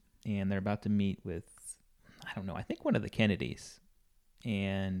team, and they're about to meet with, I don't know, I think one of the Kennedys,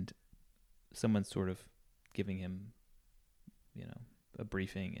 and someone's sort of giving him, a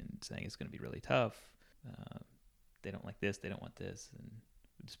briefing and saying it's going to be really tough. They don't like this, they don't want this, and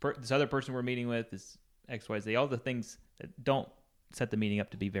this other person we're meeting with is X, Y, Z, all the things that don't set the meeting up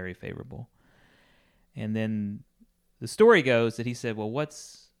to be very favorable. And then the story goes that he said, well,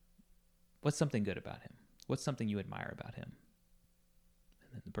 what's something good about him? What's something you admire about him?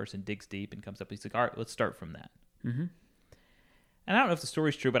 And then the person digs deep and comes up. He's like, all right, let's start from that. Mm-hmm. And I don't know if the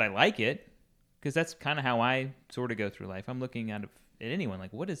story's true, but I like it because that's kind of how I sort of go through life. I'm looking at anyone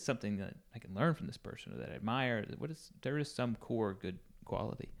like, what is something that I can learn from this person or that I admire? There is some core good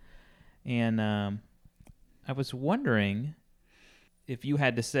quality. And I was wondering if you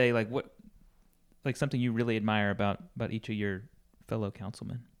had to say like something you really admire about each of your fellow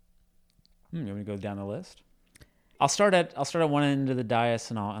councilmen. You want me to go down the list? I'll start at one end of the dais,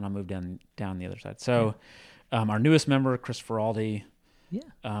 and I'll move down the other side. So, our newest member, Chris Feraldi,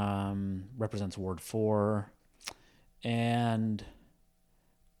 represents Ward 4, and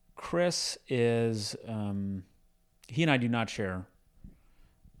Chris is he and I do not share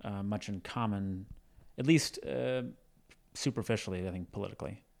much in common, at least superficially, I think,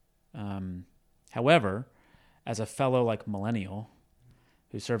 politically. However, as a fellow like millennial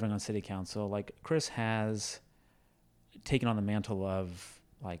who's serving on city council, like Chris has taken on the mantle of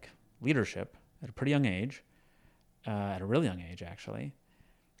like leadership at a pretty young age, at a really young age actually,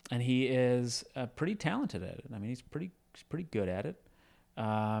 and he is pretty talented at it. I mean, he's pretty good at it,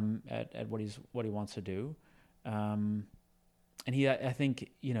 at what he wants to do, and I think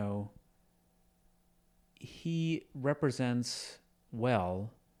he represents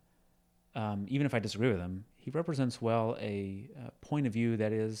well. Even if I disagree with him, he represents well a point of view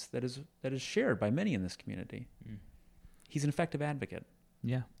that is shared by many in this community. He's an effective advocate.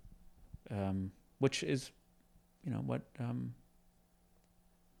 Yeah, which is, what a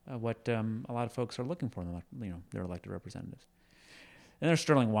lot of folks are looking for in their elected representatives. And there's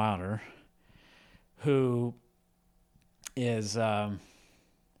Sterling Wilder, who is I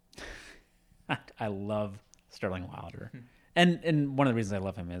love Sterling Wilder. And one of the reasons I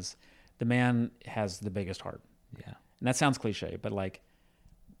love him is the man has the biggest heart. Yeah. And that sounds cliche, but like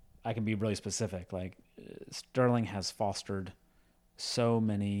I can be really specific. Like Sterling has fostered so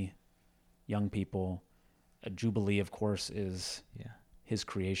many young people. Jubilee, of course, is his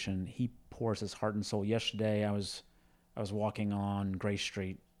creation. He pours his heart and soul. Yesterday, I was walking on Gray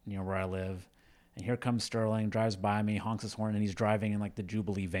Street near where I live, and here comes Sterling, drives by me, honks his horn, and he's driving in like the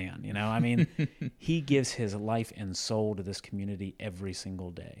Jubilee van. You know, I mean, he gives his life and soul to this community every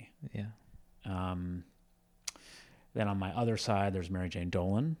single day. Yeah. Then on my other side, there's Mary Jane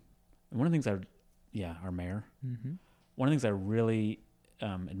Dolan. And one of the things our mayor. Mm-hmm. One of the things I really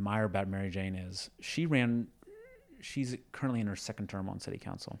admire about Mary Jane is she's currently in her second term on city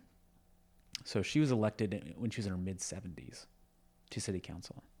council. So she was elected when she was in her mid-70s to city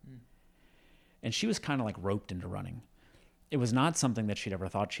council. And she was kind of like roped into running. It was not something that she'd ever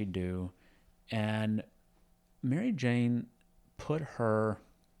thought she'd do. And Mary Jane put her,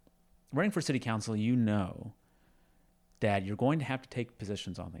 running for city council, you know that you're going to have to take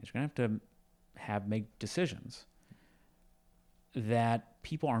positions on things. You're going to have to make decisions that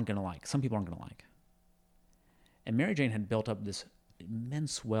people aren't going to like. Some people aren't going to like. And Mary Jane had built up this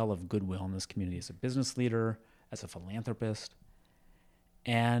immense well of goodwill in this community as a business leader, as a philanthropist.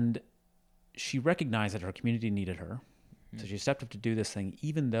 And she recognized that her community needed her. So she stepped up to do this thing,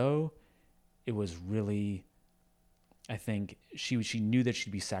 even though it was really, I think, she knew that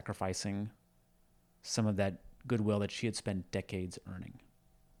she'd be sacrificing some of that goodwill that she had spent decades earning.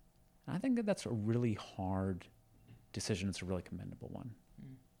 And I think that that's a really hard decision. It's a really commendable one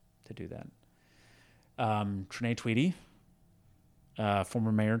to do that. Trenae Tweedy,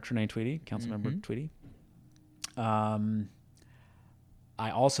 former mayor Trenae Tweedy, Councilmember Tweedy. I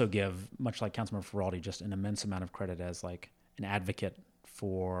also give, much like Councilmember Feraldi, just an immense amount of credit as like an advocate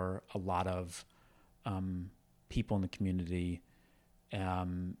for a lot of people in the community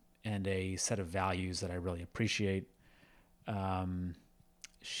and a set of values that I really appreciate.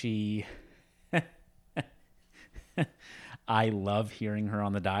 She, I love hearing her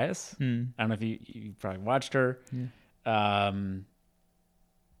on the dais. I don't know if you probably watched her. Yeah.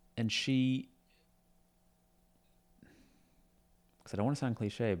 And she, because I don't want to sound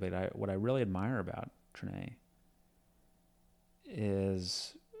cliche, but what I really admire about Trenae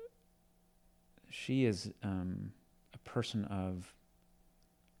is she is a person of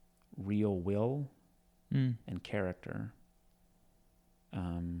real will and character,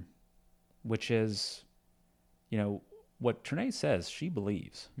 which is, you know, what Trenae says she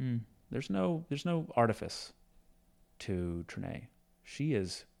believes. There's no artifice to Trenae. She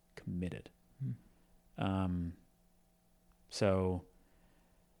is committed. So,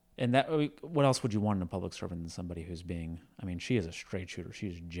 and that, what else would you want in a public servant than somebody who's being, I mean, she is a straight shooter. She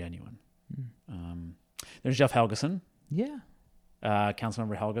is genuine. There's Jeff Helgeson. Yeah.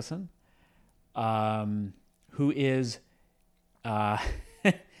 Councilmember Helgeson, who is,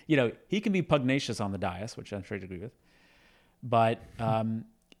 you know, he can be pugnacious on the dais, which I'm sure you'd agree with, but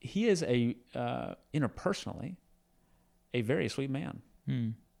he is interpersonally, a very sweet man.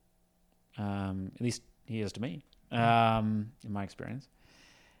 At least he is to me. In my experience.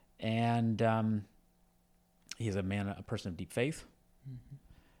 And he's a person of deep faith.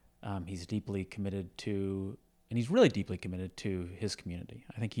 He's deeply committed to, and he's really deeply committed to his community.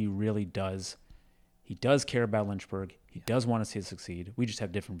 I think he really does. He does care about Lynchburg. He does want to see it succeed. We just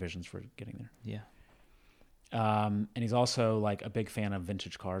have different visions for getting there. Yeah. And he's also like a big fan of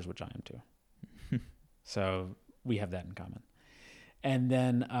vintage cars, which I am too. So we have that in common. And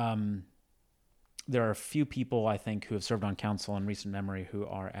then, there are a few people, I think, who have served on council in recent memory who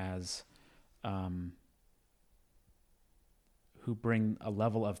are as, who bring a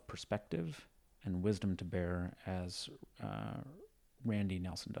level of perspective and wisdom to bear as Randy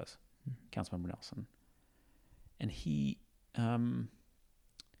Nelson does, Councilmember Nelson. And he,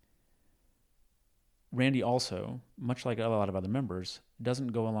 Randy also, much like a lot of other members, doesn't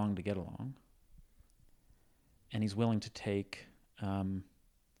go along to get along. And he's willing to take, you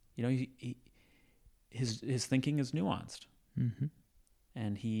know, his thinking is nuanced,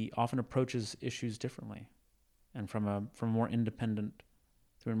 and he often approaches issues differently, and from a more independent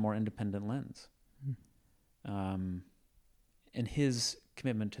lens. And his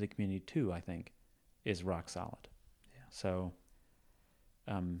commitment to the community too, I think, is rock solid. Yeah. So,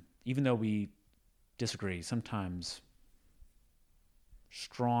 even though we disagree sometimes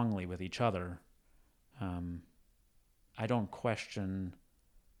strongly with each other, I don't question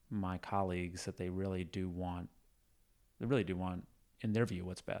my colleagues that they really do want, in their view,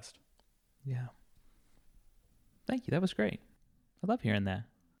 what's best. Yeah. Thank you. That was great. I love hearing that.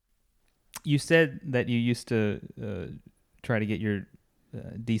 You said that you used to try to get your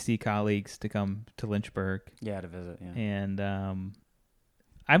DC colleagues to come to Lynchburg. Yeah, to visit. Yeah. And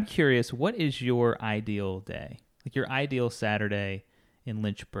I'm curious, what is your ideal day? Like your ideal Saturday in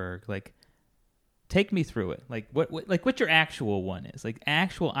Lynchburg? Like, take me through it. Like what your actual one is? Like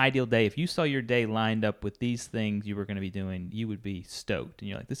actual ideal day. If you saw your day lined up with these things you were going to be doing, you would be stoked. And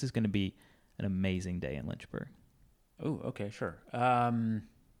you're like, this is going to be an amazing day in Lynchburg. Oh, okay, sure.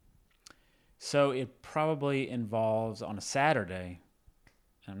 So it probably involves on a Saturday.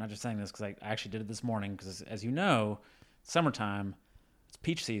 And I'm not just saying this because I actually did it this morning because, as you know, summertime, it's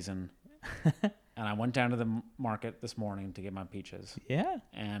peach season. And I went down to the market this morning to get my peaches. Yeah.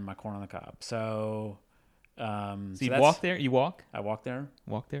 And my corn on the cob. So you walk there? You walk? I walked there.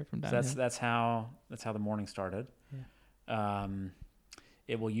 Walk there from down So there? that's how the morning started. Yeah.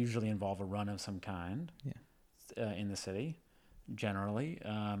 It will usually involve a run of some kind. Yeah. In the city, generally.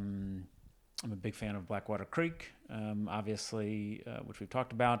 I'm a big fan of Blackwater Creek, obviously, which we've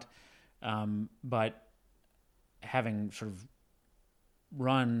talked about. But having sort of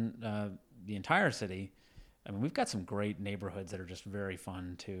run the entire city, I mean, we've got some great neighborhoods that are just very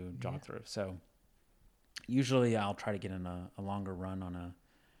fun to jog through. So usually I'll try to get in a longer run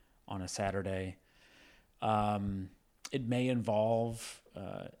on a Saturday. It may involve,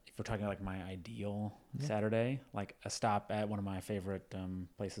 if we're talking like my ideal Saturday, like a stop at one of my favorite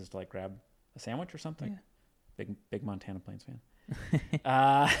places to like grab a sandwich or something. Yeah. Big Montana Plains fan.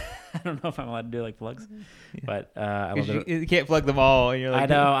 I don't know if I'm allowed to do like plugs, but I love you can't plug them all. And you're like,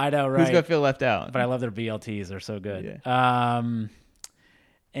 I know, right? Who's gonna feel left out? But I love their BLTs; they're so good. Yeah.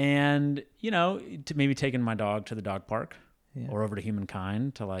 And to maybe taking my dog to the dog park or over to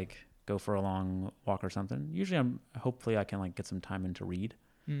Humankind to like go for a long walk or something. Usually, hopefully I can like get some time in to read,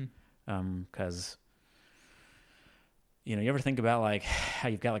 because you ever think about like how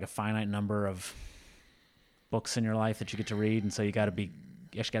you've got like a finite number of books in your life that you get to read, and so you actually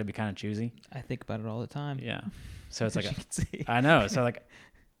got to be kind of choosy. I think about it all the time. Yeah. So it's like you can see. I know. So like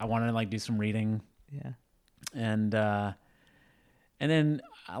I want to like do some reading. Yeah. And then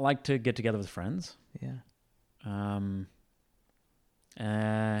I like to get together with friends. Yeah. And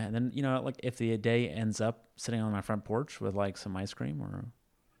then like if the day ends up sitting on my front porch with like some ice cream or a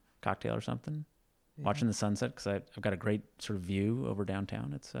cocktail or something, watching the sunset, because I've got a great sort of view over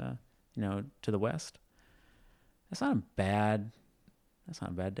downtown. It's to the west. That's not a bad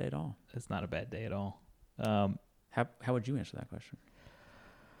day at all. It's not a bad day at all. How would you answer that question?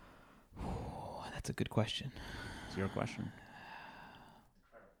 That's a good question. It's your question.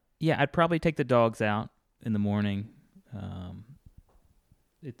 Yeah, I'd probably take the dogs out in the morning.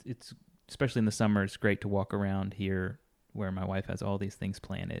 It's especially in the summer. It's great to walk around here where my wife has all these things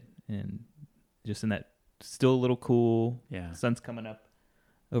planted, and just in that still a little cool. Yeah, sun's coming up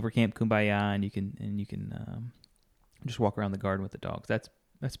over Camp Kumbaya, and you can just walk around the garden with the dogs.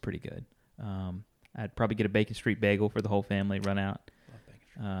 That's pretty good. I'd probably get a Bacon Street bagel for the whole family. Run out. Love Bacon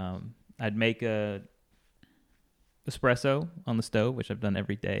Street. I'd make a espresso on the stove, which I've done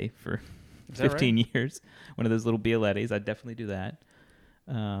every day for 15 years. One of those little Bialettis. I'd definitely do that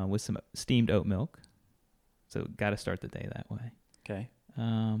with some steamed oat milk. So got to start the day that way. Okay.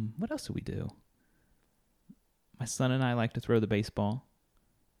 What else do we do? My son and I like to throw the baseball,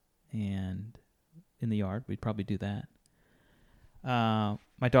 and in the yard, we'd probably do that.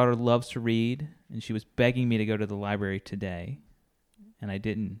 My daughter loves to read, and she was begging me to go to the library today, and I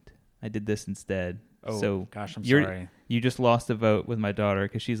didn't. I did this instead. Oh, so gosh, I'm sorry. You just lost a vote with my daughter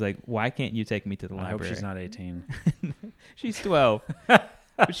because she's like, why can't you take me to the library? I hope she's not 18. She's 12.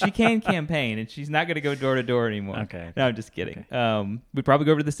 But she can campaign, and she's not going to go door to door anymore. Okay. No, I'm just kidding. Okay. We'd probably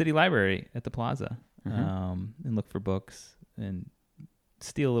go over to the city library at the plaza Mm-hmm. and look for books and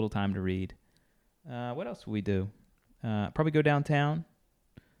steal a little time to read. What else would we do? Probably go downtown.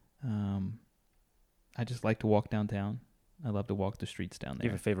 I just like to walk downtown. I love to walk the streets down there. Do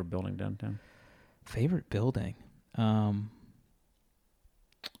you have a favorite building downtown? Favorite building?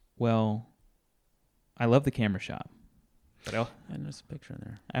 Well, I love the camera shop. But I noticed a picture in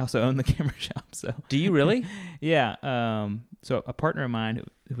there. I also own the camera shop. So do you really? Yeah. So a partner of mine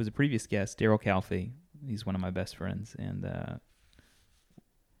who was a previous guest, Daryl Calfee, he's one of my best friends, and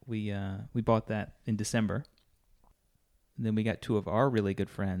we bought that in December. And then we got two of our really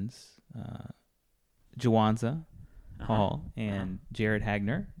good friends, Jawanza Hall and Jared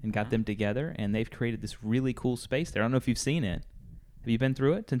Hagner, and got them together, and they've created this really cool space there. I don't know if you've seen it. Have you been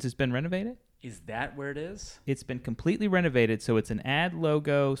through it since it's been renovated? Is that where it is? It's been completely renovated, so it's an ad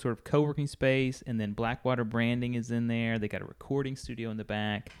logo, sort of co-working space, and then Blackwater branding is in there. They got a recording studio in the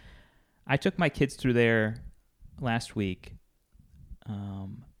back. I took my kids through there last week,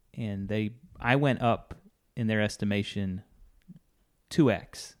 and I went up in their estimation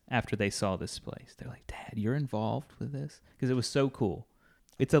 2x after they saw this place. They're like, Dad, you're involved with this? Because it was so cool.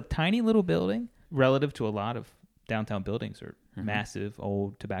 It's a tiny little building relative to a lot of downtown buildings or massive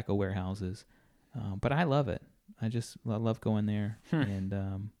old tobacco warehouses. But I love it. I love going there.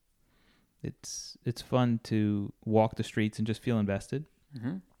 And it's fun to walk the streets and just feel invested.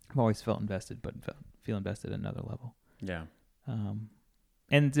 I've always felt invested, but feel invested at another level. Yeah.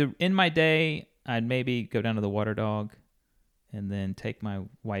 In my day, I'd maybe go down to the Water Dog and then take my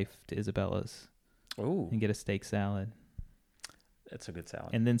wife to Isabella's and get a steak salad. That's a good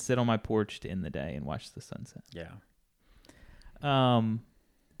salad. And then sit on my porch to end the day and watch the sunset. Yeah.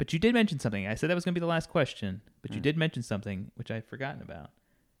 But you did mention something. I said that was going to be the last question, but you did mention something which I'd forgotten about.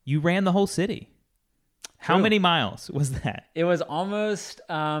 You ran the whole city. How many miles was that? It was almost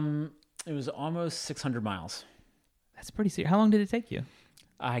 600 miles. That's pretty serious. How long did it take you?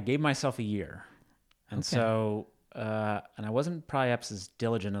 I gave myself a year. And so, and I wasn't probably as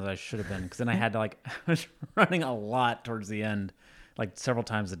diligent as I should have been, because then I had to I was running a lot towards the end, like several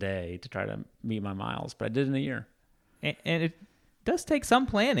times a day to try to meet my miles, but I did it in a year. And it does take some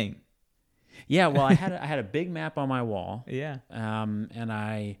planning. Yeah, well, I had a big map on my wall. Yeah. And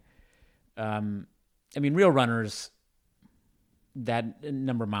I mean, real runners, that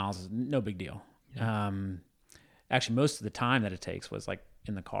number of miles is no big deal. Yeah. Actually, most of the time that it takes was like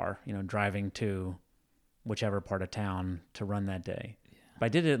in the car, driving to whichever part of town to run that day. Yeah. But I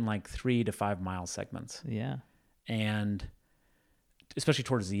did it in like 3 to 5 mile segments. Yeah. And especially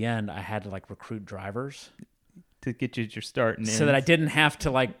towards the end, I had to recruit drivers to get you your start and so that I didn't have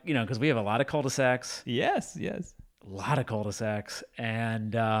to because we have a lot of cul-de-sacs. Yes. A lot of cul-de-sacs.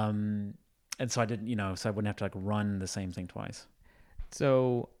 And so I didn't, so I wouldn't have to run the same thing twice.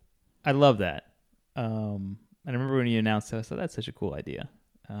 So I love that. I remember when you announced it, I thought that's such a cool idea.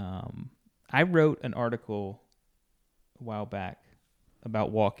 I wrote an article a while back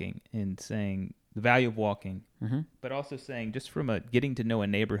about walking and saying the value of walking, but also saying just from getting to know a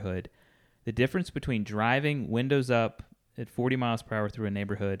neighborhood, the difference between driving windows up at 40 miles per hour through a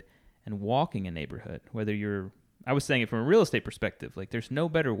neighborhood and walking a neighborhood, I was saying it from a real estate perspective, there's no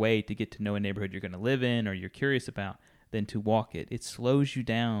better way to get to know a neighborhood you're going to live in or you're curious about than to walk it. It slows you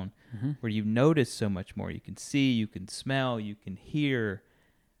down where you notice so much more. You can see, you can smell, you can hear.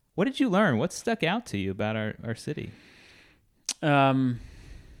 What did you learn? What stuck out to you about our city? A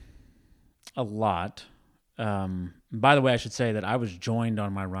lot. By the way, I should say that I was joined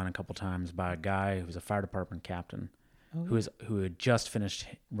on my run a couple times by a guy who was a fire department captain who had just finished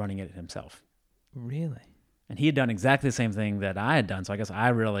running it himself. Really? And he had done exactly the same thing that I had done, so I guess I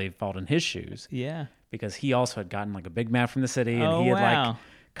really followed in his shoes. Yeah. Because he also had gotten a big map from the city, and he had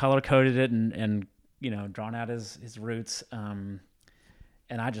color-coded it and drawn out his routes. And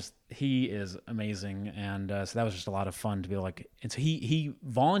he is amazing. And so that was just a lot of fun to be and so he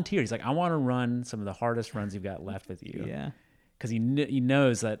volunteered. He's like, I want to run some of the hardest runs you've got left with you. Yeah. Because he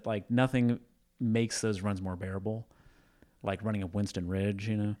knows that nothing makes those runs more bearable, like running up Winston Ridge,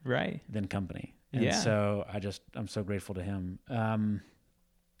 right, than company. And so I'm so grateful to him.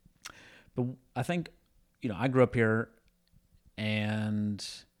 But I think, I grew up here and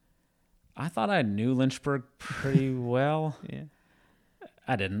I thought I knew Lynchburg pretty well. Yeah.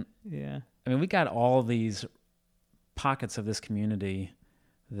 I didn't. Yeah. I mean, we got all these pockets of this community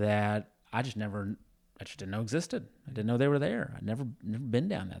that I just didn't know existed. I didn't know they were there. I'd never been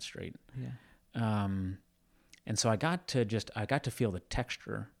down that street. Yeah. And so I got to feel the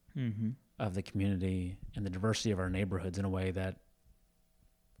texture of the community and the diversity of our neighborhoods in a way that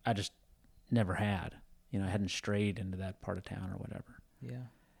I just never had. I hadn't strayed into that part of town or whatever. Yeah.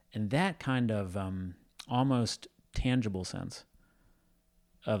 And that kind of almost tangible sense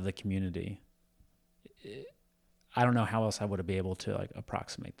of the community, I don't know how else I would have been able to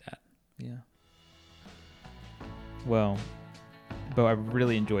approximate that. Yeah. Well, Bo, I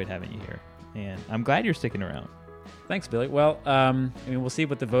really enjoyed having you here, and I'm glad you're sticking around. Thanks, Billy. Well, we'll see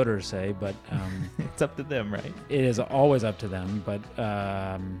what the voters say, but it's up to them, right? It is always up to them. But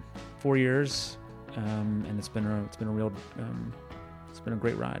 4 years, and it's been a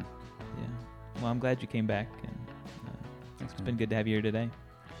great ride. Yeah. Well, I'm glad you came back, and it's been good to have you here today.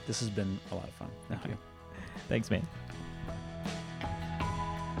 This has been a lot of fun. Thank you. Thanks, man.